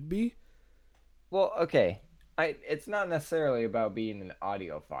probably should be. Well, okay. It's not necessarily about being an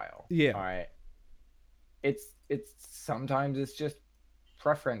audiophile. Yeah. All right. It's sometimes it's just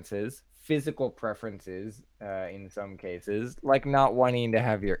preferences, physical preferences, in some cases, like not wanting to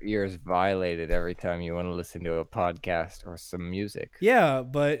have your ears violated every time you want to listen to a podcast or some music. Yeah,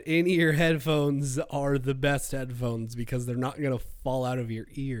 but in-ear headphones are the best headphones because they're not going to fall out of your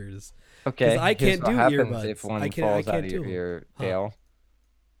ears. Okay. I here's can't what do happens earbuds. if one I falls out can't of do your 'em. ear, Huh. Dale.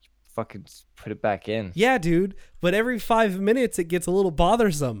 Fucking put it back in. Yeah, dude, but every 5 minutes it gets a little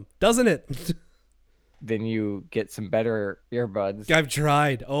bothersome, doesn't it? Then you get some better earbuds. I've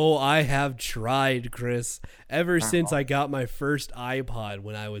tried. Oh, I have tried, Chris. Ever since I got my first iPod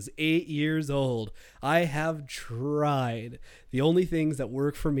when I was 8 years old, I have tried. The only things that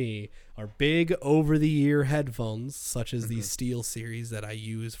work for me are big over-the-ear headphones, such as these Steel Series that I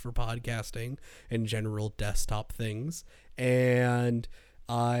use for podcasting and general desktop things, and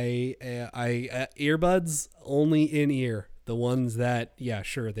I earbuds only in ear. The ones that, yeah,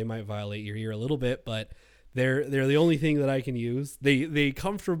 sure, they might violate your ear a little bit, but they're the only thing that I can use. They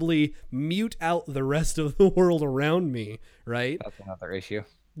comfortably mute out the rest of the world around me, right? That's another issue.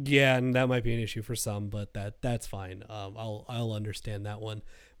 Yeah, and that might be an issue for some, but that's fine. I'll understand that one.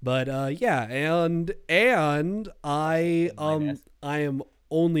 But yeah, and I am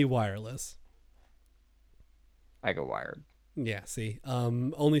only wireless. I go wired. Yeah, see.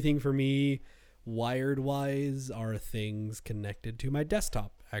 Only thing for me wired wise are things connected to my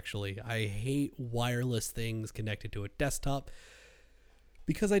desktop. Actually, I hate wireless things connected to a desktop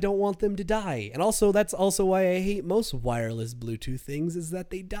because I don't want them to die. And also, that's also why I hate most wireless Bluetooth things, is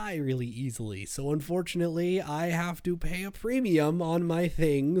that they die really easily. So unfortunately, I have to pay a premium on my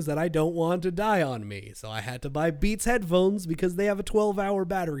things that I don't want to die on me. So I had to buy Beats headphones because they have a 12-hour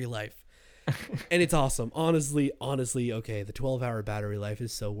battery life. And it's awesome. Honestly, okay, the 12-hour battery life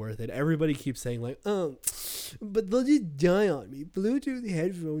is so worth it. Everybody keeps saying like, oh, but they'll just die on me. Bluetooth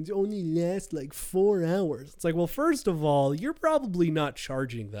headphones only last like 4 hours. It's like, well, first of all, you're probably not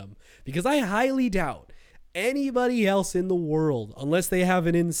charging them, because I highly doubt anybody else in the world, unless they have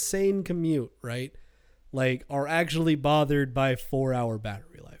an insane commute, right, like, are actually bothered by 4-hour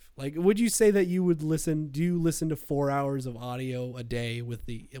battery life. Like, would you say that you would do you listen to 4 hours of audio a day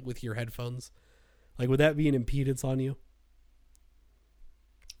with your headphones? Like, would that be an impedance on you?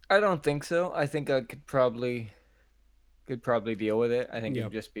 I don't think so. I think I could probably deal with it. I think Yeah.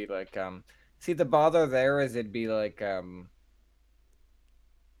 it'd just be like, see, the bother there is it'd be like,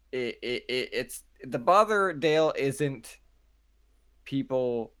 it's the bother, Dale, isn't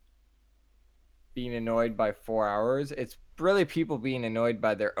people being annoyed by 4 hours. It's really people being annoyed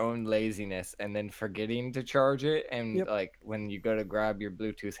by their own laziness and then forgetting to charge it. And Yep. like when you go to grab your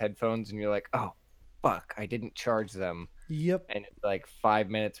Bluetooth headphones and you're like, oh, fuck, I didn't charge them. Yep. And it's like 5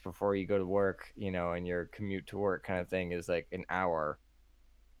 minutes before you go to work, and your commute to work kind of thing is like an hour.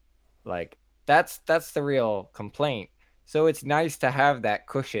 Like that's the real complaint. So it's nice to have that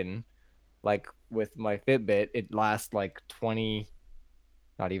cushion like with my Fitbit, it lasts like 20,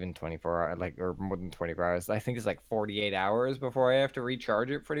 not even 24 hours, like, or more than 24 hours. I think it's like 48 hours before I have to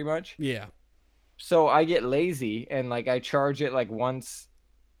recharge it pretty much. Yeah. So I get lazy and like I charge it like once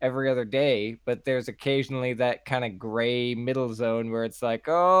every other day, but there's occasionally that kind of gray middle zone where it's like,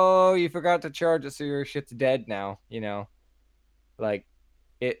 oh, you forgot to charge it, so your shit's dead now, Like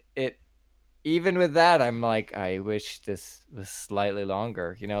it even with that, I'm like, I wish this was slightly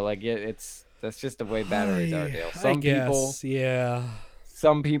longer, like that's just the way batteries are, Dale. I guess, yeah.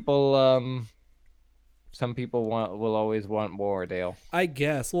 Some people will always want more, Dale. I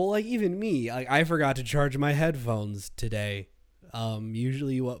guess. Well, like even me, I forgot to charge my headphones today.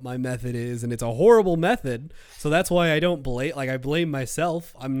 Usually what my method is, and it's a horrible method, so that's why I don't blame. Like I blame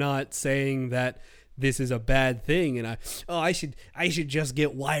myself. I'm not saying that this is a bad thing, and I should just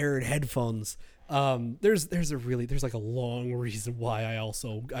get wired headphones. There's like a long reason why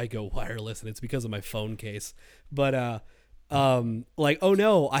I go wireless, and it's because of my phone case. But like, oh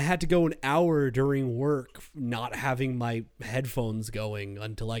no, I had to go an hour during work not having my headphones going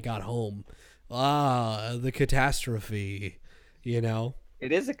until I got home. The catastrophe,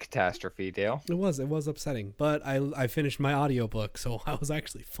 It is a catastrophe, Dale. It was upsetting, but I finished my audiobook, so I was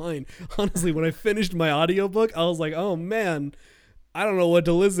actually fine. Honestly, when I finished my audiobook, I was like, oh man, I don't know what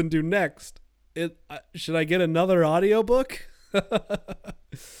to listen to next. Should I get another audiobook?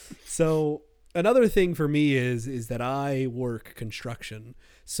 So another thing for me is that I work construction.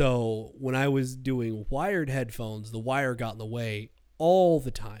 So when I was doing wired headphones, the wire got in the way all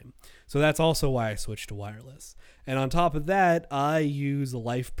the time. So that's also why I switched to wireless. And on top of that, I use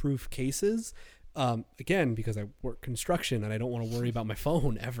life-proof cases. Again, because I work construction and I don't want to worry about my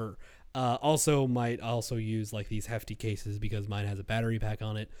phone ever. Might also use like these hefty cases because mine has a battery pack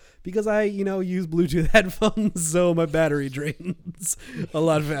on it, because I, use Bluetooth headphones. So my battery drains a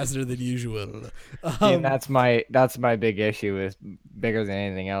lot faster than usual. And that's my big issue, is bigger than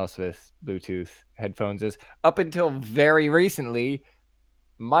anything else with Bluetooth headphones, is up until very recently,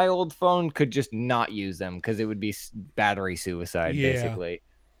 my old phone could just not use them because it would be battery suicide, basically.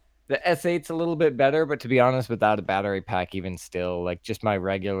 The S8's a little bit better, but to be honest, without a battery pack, even still, like just my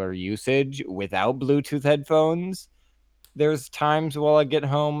regular usage without Bluetooth headphones, there's times while I get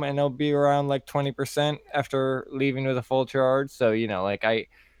home and it'll be around like 20% after leaving with a full charge. So, like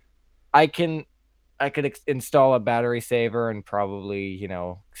I could install a battery saver and probably,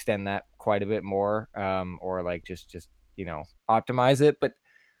 extend that quite a bit more, or like just optimize it. But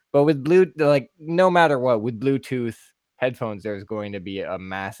with like no matter what, with Bluetooth headphones, there's going to be a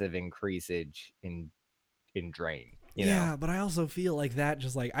massive increase in drain. Yeah, but I also feel like that,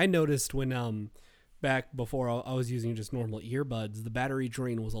 just like I noticed when back before I was using just normal earbuds, the battery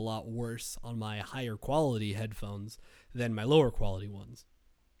drain was a lot worse on my higher quality headphones than my lower quality ones.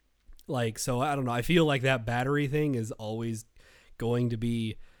 Like, so I don't know. I feel like that battery thing is always going to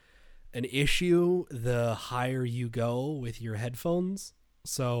be an issue the higher you go with your headphones.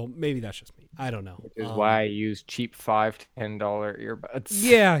 So maybe that's just me. I don't know. Which is why I use cheap $5-10 earbuds.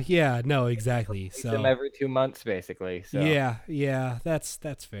 Yeah, no, exactly. So them every 2 months, basically. So. Yeah,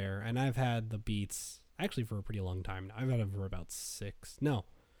 that's fair. And I've had the Beats actually for a pretty long time now. I've had them for about 6. No,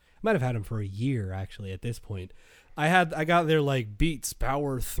 I might have had them for a year actually. At this point, I got their like Beats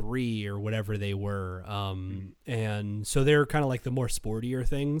Power 3 or whatever they were. And so they're kind of like the more sportier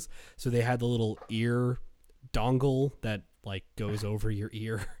things. So they had the little ear dongle that like goes over your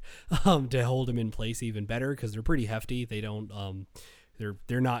ear to hold them in place even better, because they're pretty hefty. They don't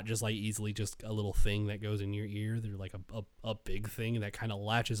they're not just like easily just a little thing that goes in your ear. They're like a big thing that kind of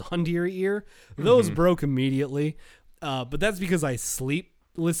latches onto your ear. Those broke immediately, but that's because I sleep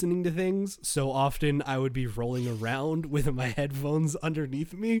listening to things, so often I would be rolling around with my headphones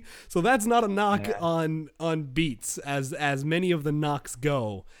underneath me. So that's not a knock on Beats, as many of the knocks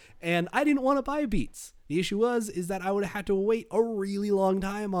go. And I didn't want to buy Beats. The issue is that I would have had to wait a really long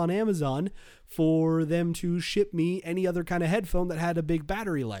time on Amazon for them to ship me any other kind of headphone that had a big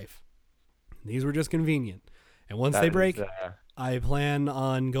battery life. These were just convenient. And once they break, I plan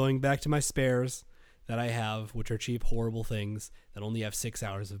on going back to my spares that I have, which are cheap, horrible things that only have 6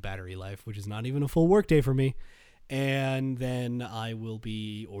 hours of battery life, which is not even a full workday for me. And then I will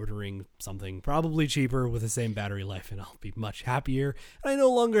be ordering something probably cheaper with the same battery life, and I'll be much happier. And I no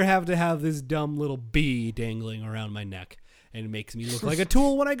longer have to have this dumb little bee dangling around my neck, and it makes me look like a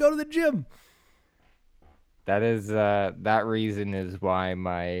tool when I go to the gym. That is that reason is why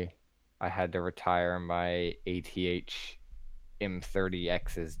I had to retire my ATH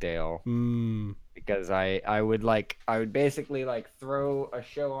M30Xs, Dale. Because I would basically like throw a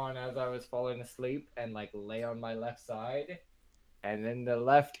show on as I was falling asleep and like lay on my left side and then the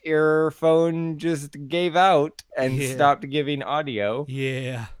left earphone just gave out and Yeah. stopped giving audio.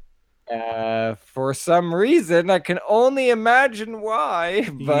 Yeah. For some reason, I can only imagine why,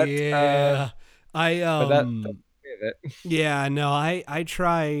 but yeah. but that's it. Yeah, no, I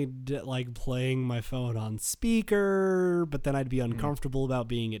tried like playing my phone on speaker, but then I'd be uncomfortable about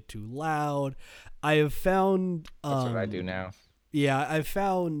being it too loud. I have found That's what I do now. Yeah, I've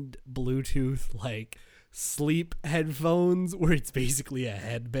found Bluetooth like sleep headphones where it's basically a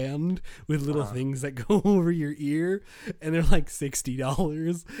headband with little things that go over your ear, and they're like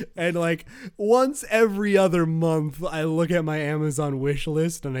 $60. And like once every other month I look at my Amazon wish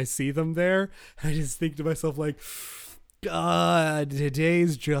list and I see them there, and I just think to myself like, God,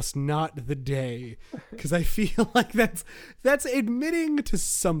 today's just not the day, because I feel like that's admitting to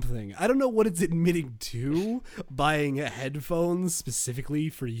something. I don't know what it's admitting to, buying headphones specifically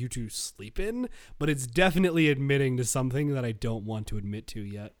for you to sleep in, but it's definitely admitting to something that I don't want to admit to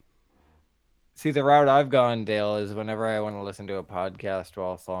yet. See, the route I've gone, Dale, is whenever I want to listen to a podcast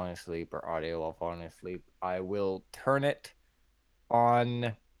while falling asleep or audio while falling asleep, I will turn it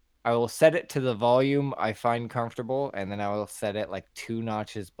on. I will set it to the volume I find comfortable, and then I will set it like 2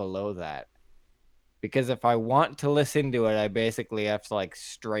 notches below that. Because if I want to listen to it, I basically have to like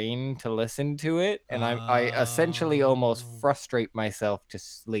strain to listen to it, and I essentially almost frustrate myself to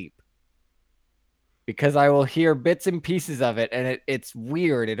sleep. Because I will hear bits and pieces of it, and it's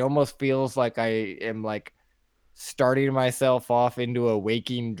weird. It almost feels like I am like starting myself off into a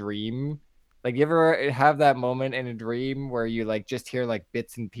waking dream. Like, you ever have that moment in a dream where you like just hear like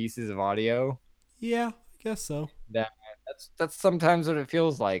bits and pieces of audio? Yeah, I guess so. That's sometimes what it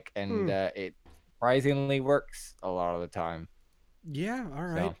feels like, and it surprisingly works a lot of the time. Yeah, all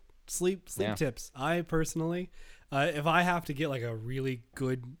right. So, Sleep yeah. tips. I personally, if I have to get like a really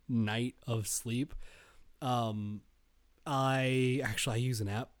good night of sleep, I use an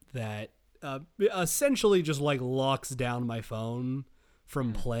app that essentially just like locks down my phone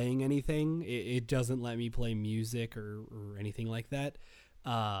from playing anything. It doesn't let me play music or anything like that.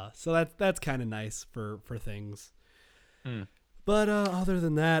 So that's kind of nice for things. But other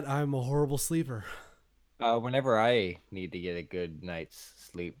than that, I'm a horrible sleeper. Whenever I need to get a good night's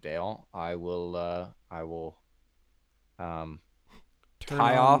sleep, Dale, I will Turn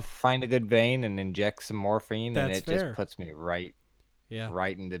tie on- off, find a good vein, and inject some morphine, and That's it fair. just puts me right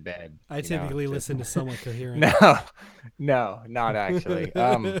into bed. I you know, typically just- listen to Somewhat Coherent. No, not actually.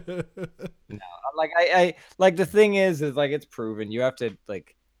 No, like I like the thing is like it's proven you have to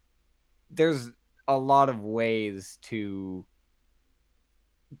like. There's a lot of ways to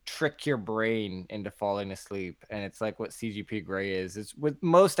trick your brain into falling asleep, and it's like what CGP Grey is. It's with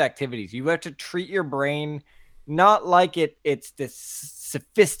most activities you have to treat your brain not like it's this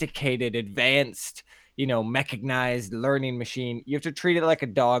sophisticated, advanced, mechanized learning machine. You have to treat it like a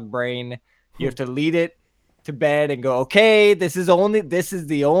dog brain. You have to lead it to bed and go, okay, this is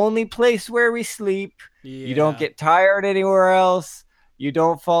the only place where we sleep. You don't get tired anywhere else. You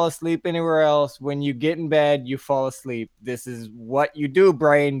don't fall asleep anywhere else. When you get in bed, you fall asleep. This is what you do,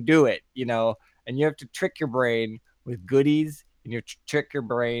 brain. Do it, and you have to trick your brain with goodies, and you trick your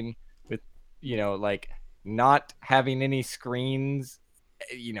brain with, like not having any screens,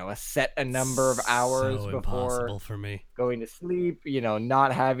 a number of hours so before impossible for me. going to sleep,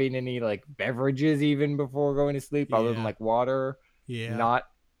 not having any like beverages even before going to sleep other than Yeah. like water, Yeah. not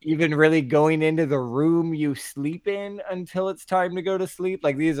even really going into the room you sleep in until it's time to go to sleep.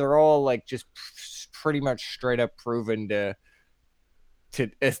 Like these are all like just pretty much straight up proven to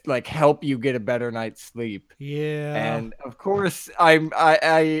like help you get a better night's sleep. Yeah. And of course,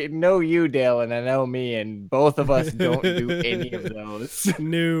 I know you, Dale, and I know me, and both of us don't do any of those.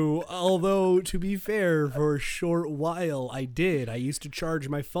 No, although to be fair, for a short while I did. I used to charge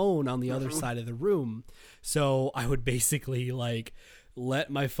my phone on the other side of the room. So I would basically like let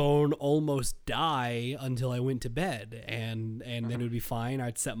my phone almost die until I went to bed, and then it would be fine.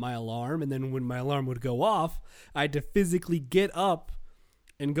 I'd set my alarm, and then when my alarm would go off, I had to physically get up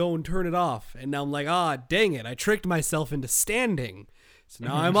and go and turn it off. And now I'm like, dang it, I tricked myself into standing. So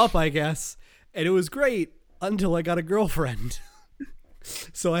now I'm up, I guess. And it was great until I got a girlfriend.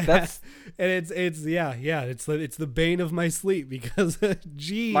 So it's the bane of my sleep because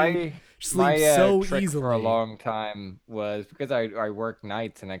G sleeps so trick easily. for a long time was because I work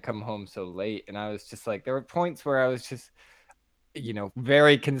nights and I come home so late, and I was just like, there were points where I was just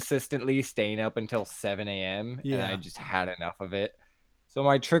very consistently staying up until 7 a.m. and I just had enough of it. So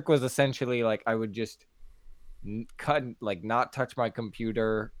my trick was essentially like I would just not touch my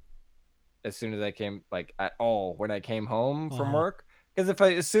computer as soon as I came, like at all when I came home from work, Because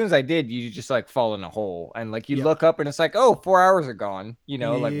as soon as I did, you just like fall in a hole, and like you Yep. look up and it's like, oh, 4 hours are gone. You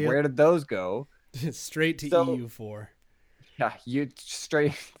know, like Yep. where did those go? Straight to So- EU4. Yeah, you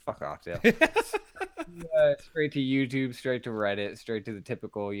straight fuck off, Dale. Straight to YouTube, straight to Reddit, straight to the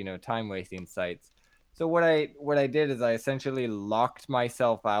typical, time wasting sites. So what I did is I essentially locked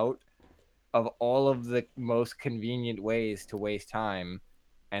myself out of all of the most convenient ways to waste time,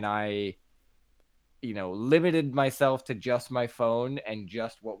 and I limited myself to just my phone and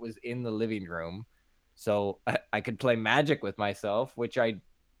just what was in the living room. So I could play Magic with myself, which I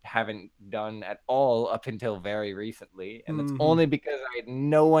haven't done at all up until very recently. And it's Mhm. only because I had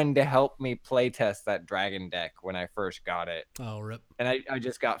no one to help me play test that dragon deck when I first got it. Oh, rip. And I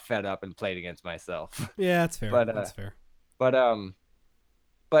just got fed up and played against myself. Yeah, that's fair. But, That's fair. But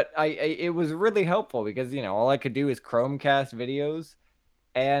I it was really helpful because all I could do is Chromecast videos,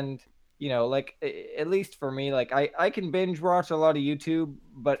 and like at least for me, like I can binge watch a lot of YouTube,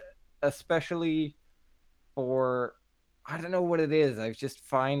 but especially for I don't know what it is. I just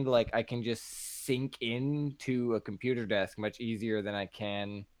find like I can just sink into a computer desk much easier than I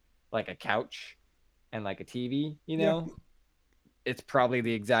can like a couch and like a TV, Yeah. It's probably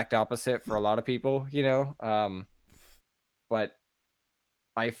the exact opposite for a lot of people, but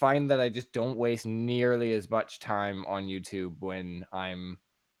I find that I just don't waste nearly as much time on YouTube when I'm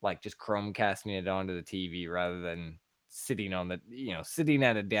like just Chromecasting it onto the TV rather than sitting on sitting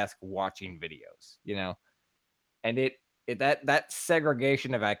at a desk watching videos, and that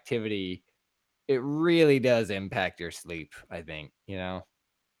segregation of activity, it really does impact your sleep, I think, Yeah,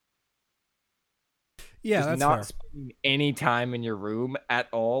 just that's not fair. spending any time in your room at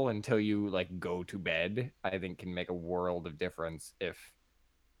all until you like go to bed, I think can make a world of difference. If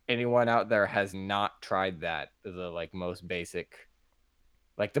anyone out there has not tried that, the most basic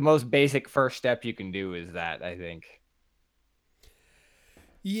first step you can do is that, I think.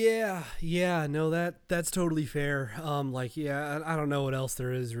 Yeah, no, that's totally fair. I don't know what else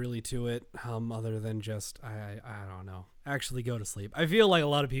there is really to it, other than just I don't know. Actually, go to sleep. I feel like a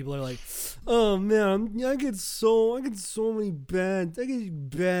lot of people are like, oh man, I get so many bad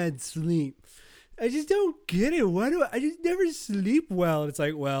sleep. I just don't get it. Why do I just never sleep well? And it's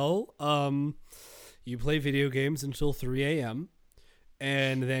like, well, you play video games until 3 a.m.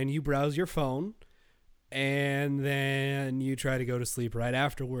 and then you browse your phone, and then you try to go to sleep right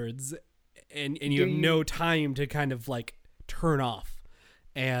afterwards, and you have no time to kind of like turn off.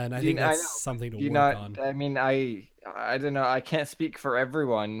 And I think that's something to work on. I mean, I don't know. I can't speak for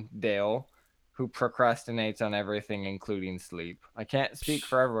everyone, Dale, who procrastinates on everything, including sleep. I can't speak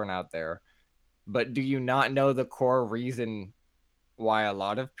for everyone out there. But do you not know the core reason why a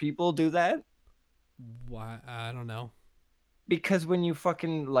lot of people do that? Why? I don't know. Because when you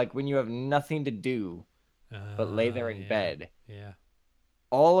when you have nothing to do but lay there in bed,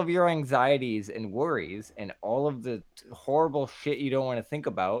 all of your anxieties and worries and all of the horrible shit you don't want to think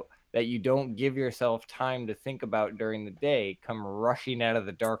about, that you don't give yourself time to think about during the day, come rushing out of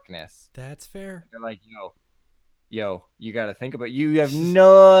the darkness. That's fair. They're like, yo, you got to think about it. You have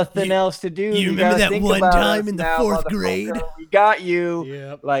nothing else to do. You remember that one time in the 4th grade? We got you.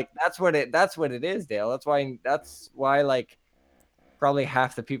 Yep. Like that's what it is, Dale. That's why like probably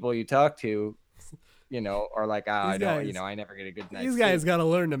half the people you talk to, are like, I never get a good night's These guys sleep. got to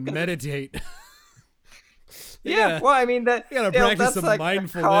learn to meditate. Yeah, well, I mean that. You gotta practice that's some like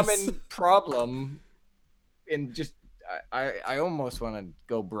mindfulness. a common problem in just. I almost want to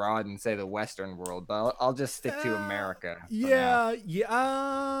go broad and say the Western world, but I'll just stick to America. Gets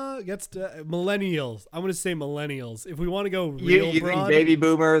to millennials. I'm gonna say millennials. If we want to go You real think broad, baby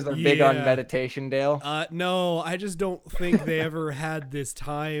boomers are big on Yeah. meditation, Dale? No, I just don't think they ever had this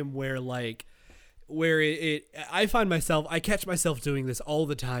time where I find myself, I catch myself doing this all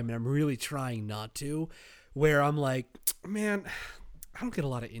the time, and I'm really trying not to, where I'm like, man, I don't get a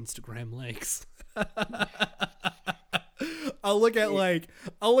lot of Instagram likes. I'll look at like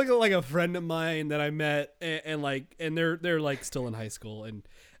a friend of mine that I met, and they're like still in high school, and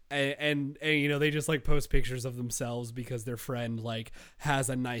they just like post pictures of themselves because their friend like has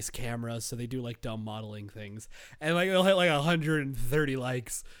a nice camera, so they do like dumb modeling things, and like they'll hit like 130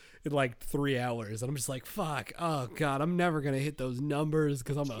 likes in like 3 hours, and I'm just like, fuck, oh god, I'm never gonna hit those numbers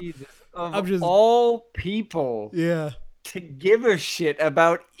because I'm just all people. Yeah. To give a shit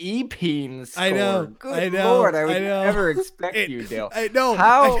about EP score. I know. Good I know. Lord, I would I know. never expect you, Dale. I know.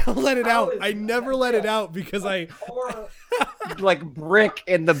 How? I don't let it how out. is I that? never let it out because like brick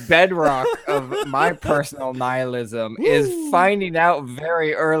in the bedrock of my personal nihilism is finding out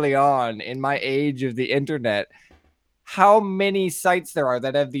very early on in my age of the internet how many sites there are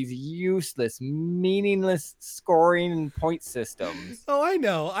that have these useless, meaningless scoring and point systems. Oh, I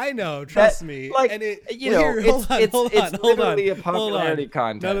know. Trust me. Like, and it, you well, know, here, hold on, it's hold on. literally a popularity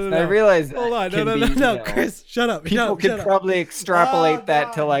contest. No. And I realize that Hold on, can no, be, you know, Chris, shut up. people shut could up. probably extrapolate Oh,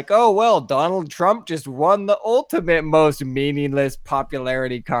 that to God. like, oh, well, Donald Trump just won the ultimate most meaningless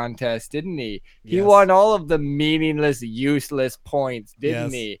popularity contest, didn't he? He Yes. won all of the meaningless, useless points, didn't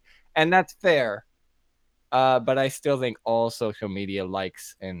Yes. he? And that's fair. But I still think all social media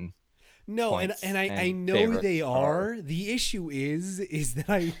likes and No, points and I know favorites they are. The issue is that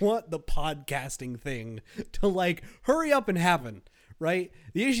I want the podcasting thing to like hurry up and happen, right?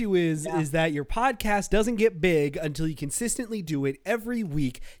 The issue is that your podcast doesn't get big until you consistently do it every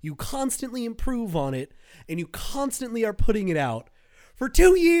week. You constantly improve on it, and you constantly are putting it out for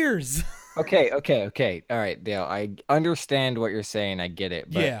 2 years. Okay. All right, Dale. I understand what you're saying. I get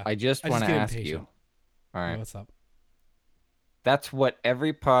it. But Yeah, I just I want just to get ask you. impatient. All right. What's up? That's what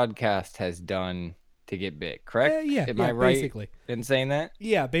every podcast has done to get big, correct? Yeah, Am I right basically. in saying that?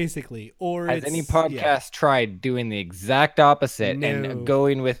 Yeah, basically. Or Has it's, any podcast tried doing the exact opposite No. and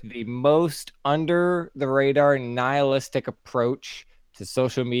going with the most under the radar nihilistic approach to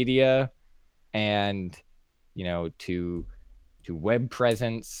social media and, you know, to web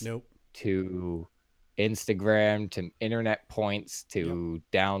presence, Nope. to Instagram, to internet points, to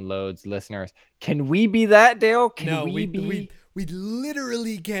downloads, listeners? Can we be that, Dale? Can No, we be? we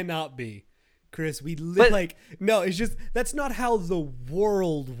literally cannot be, Chris. But- like no. It's just that's not how the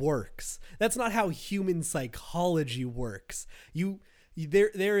world works. That's not how human psychology works. It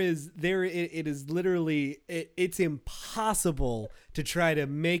is literally it's impossible to try to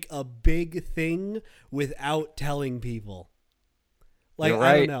make a big thing without telling people. Like, You're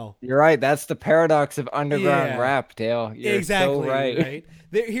right. I don't know. You're right. That's the paradox of underground Yeah. rap, Dale. You're Exactly, so right.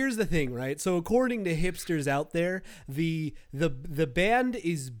 Here's the thing, right? So according to hipsters out there, the band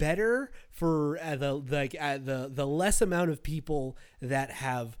is better for the less amount of people that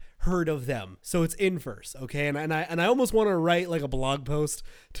have heard of them. So it's inverse, okay? And I almost want to write like a blog post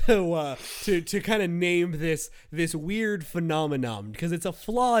to kind of name this weird phenomenon because it's a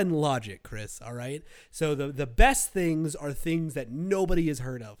flaw in logic, Chris, all right? So the best things are things that nobody has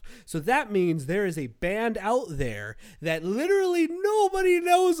heard of. So that means there is a band out there that literally nobody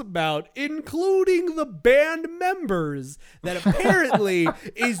knows about, including the band members, that apparently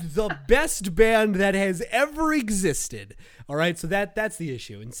is the best band that has ever existed. All right, so that's the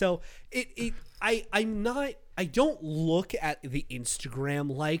issue. And so I don't look at the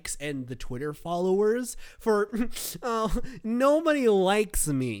Instagram likes and the Twitter followers for nobody likes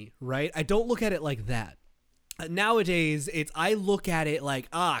me, right? I don't look at it like that. Nowadays, I look at it like,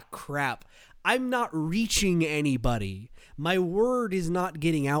 crap, I'm not reaching anybody. My word is not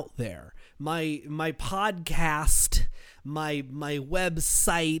getting out there. My podcast, my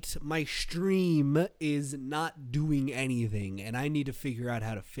website, my stream is not doing anything, and I need to figure out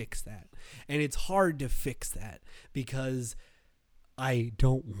how to fix that. And it's hard to fix that because I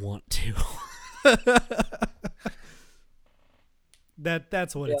don't want to.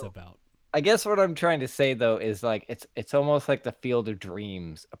 That's what it's about. I guess what I'm trying to say though is like it's almost like the Field of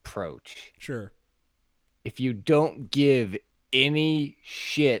Dreams approach. Sure. If you don't give any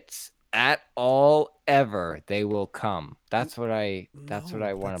shits at all ever, they will come. That's what I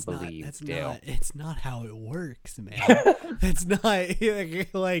want to believe, Dale. It's not how it works, man. It's not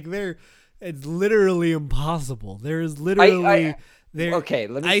like it's literally impossible. There is literally there. Okay,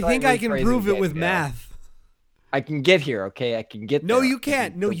 let me I try think and I can rephrase prove it again, with Dale. math. I can get here, okay? I can get No, there. you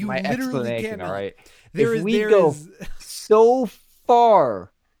can't. No, you My literally explanation, cannot. all right? There if is we there go is so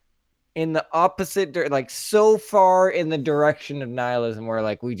far in the opposite, like so far in the direction of nihilism, where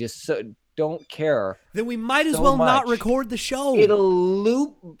like we just don't care, then we might as so well not much. record the show. It'll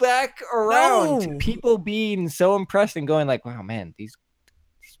loop back around to No. people being so impressed and going like, "Wow, man, these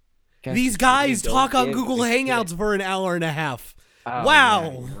guys really talk don't on give Google a shit." Hangouts for an hour and a half. Oh, Wow.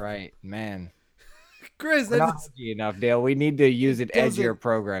 yeah, you're right, man. Chris, We're not edgy enough, Dale. We need to use an doesn't- edgier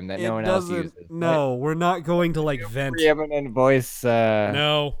program that no one else uses. No, we're not going to like vent. Preeminent voice,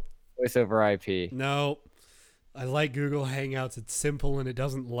 No, voice over IP. no. I like Google Hangouts. It's simple and it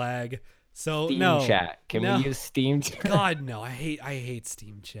doesn't lag. So Steam no. Chat. Can No. we use Steam Chat? God no. I hate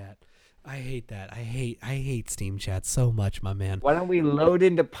Steam Chat. I hate that. I hate Steam Chat so much, my man. Why don't we load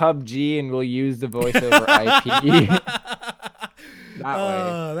into PUBG and we'll use the voice over IP? That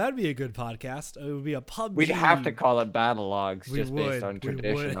way. That'd be a good podcast. It would be a PUBG. We'd have to call it Battle Logs We just based would. on We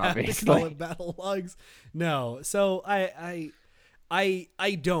tradition, would have to obviously. call it battle logs. No, so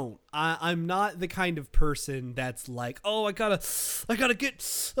I don't. I'm not the kind of person that's like, oh, I gotta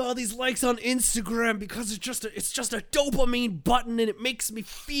get all these likes on Instagram because it's just a dopamine button and it makes me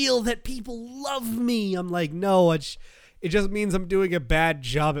feel that people love me. I'm like, no, it just means I'm doing a bad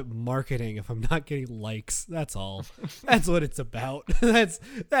job at marketing if I'm not getting likes. That's all. That's what it's about. That's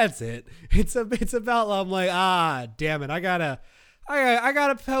it. It's about, I'm like, damn it, I gotta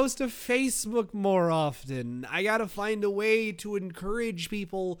post to Facebook more often. I gotta find a way to encourage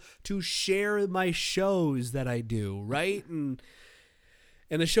people to share my shows that I do, right? And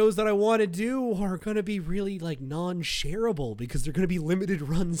the shows that I want to do are gonna be really like non-shareable because they're gonna be limited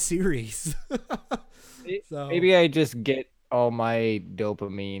run series. So Maybe I just get all my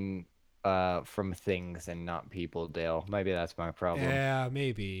dopamine from things and not people, Dale. Maybe that's my problem. yeah,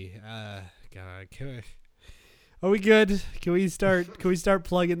 maybe. God, are we good? Can we start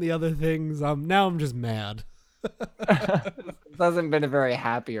plugging the other things? Now I'm just mad. This hasn't been a very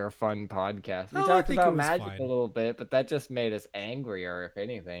happy or fun podcast. We No, I talked think it about was magic fine. a little bit, but that just made us angrier, if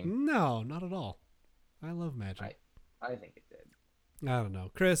anything. No, not at all. I love magic. I think it did. I don't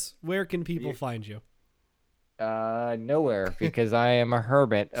know. Chris, where can people You- find you? Nowhere, because I am a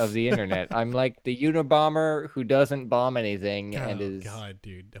hermit of the internet. I'm like the Unabomber who doesn't bomb anything and Oh, is God,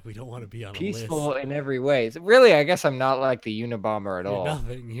 dude. We don't want to be on a peaceful list. in every way. So really, I guess I'm not like the Unabomber at You're all.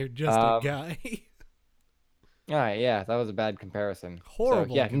 nothing. You're just a Um, guy. All right, yeah, that was a bad comparison.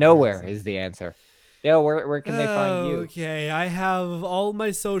 Horrible So, yeah, nowhere comparison. is the answer. Dale, where can they find you? Okay, I have all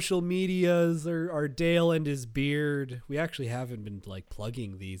my social medias are Dale and his beard. We actually haven't been like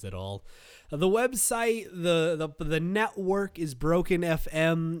plugging these at all. The website, the network is Broken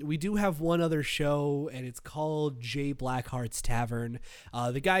FM. We do have one other show, and it's called Jay Blackheart's Tavern.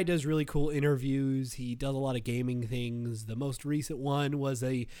 The guy does really cool interviews. He does a lot of gaming things. The most recent one was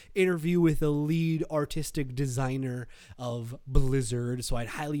a interview with the lead artistic designer of Blizzard, so I'd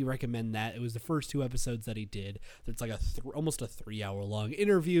highly recommend that. It was the first 2 episodes that he did. It's like almost a 3-hour long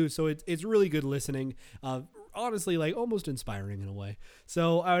interview, so it's really good listening. Honestly, like almost inspiring in a way.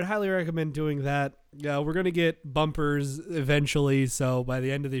 So I would highly recommend doing that. We're going to get bumpers eventually. So by the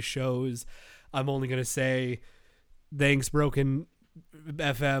end of these shows, I'm only going to say thanks Broken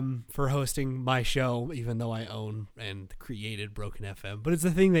FM for hosting my show, even though I own and created Broken FM. But it's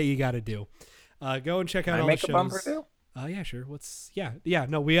the thing that you got to do. Go and check out Can I all make the a shows. bumper too? Yeah, sure.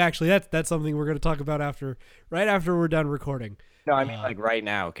 No, we actually, that's something we're going to talk about right after we're done recording. No, I mean like right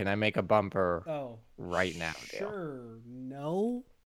now. Can I make a bumper Oh, right now, Dale? sure. No.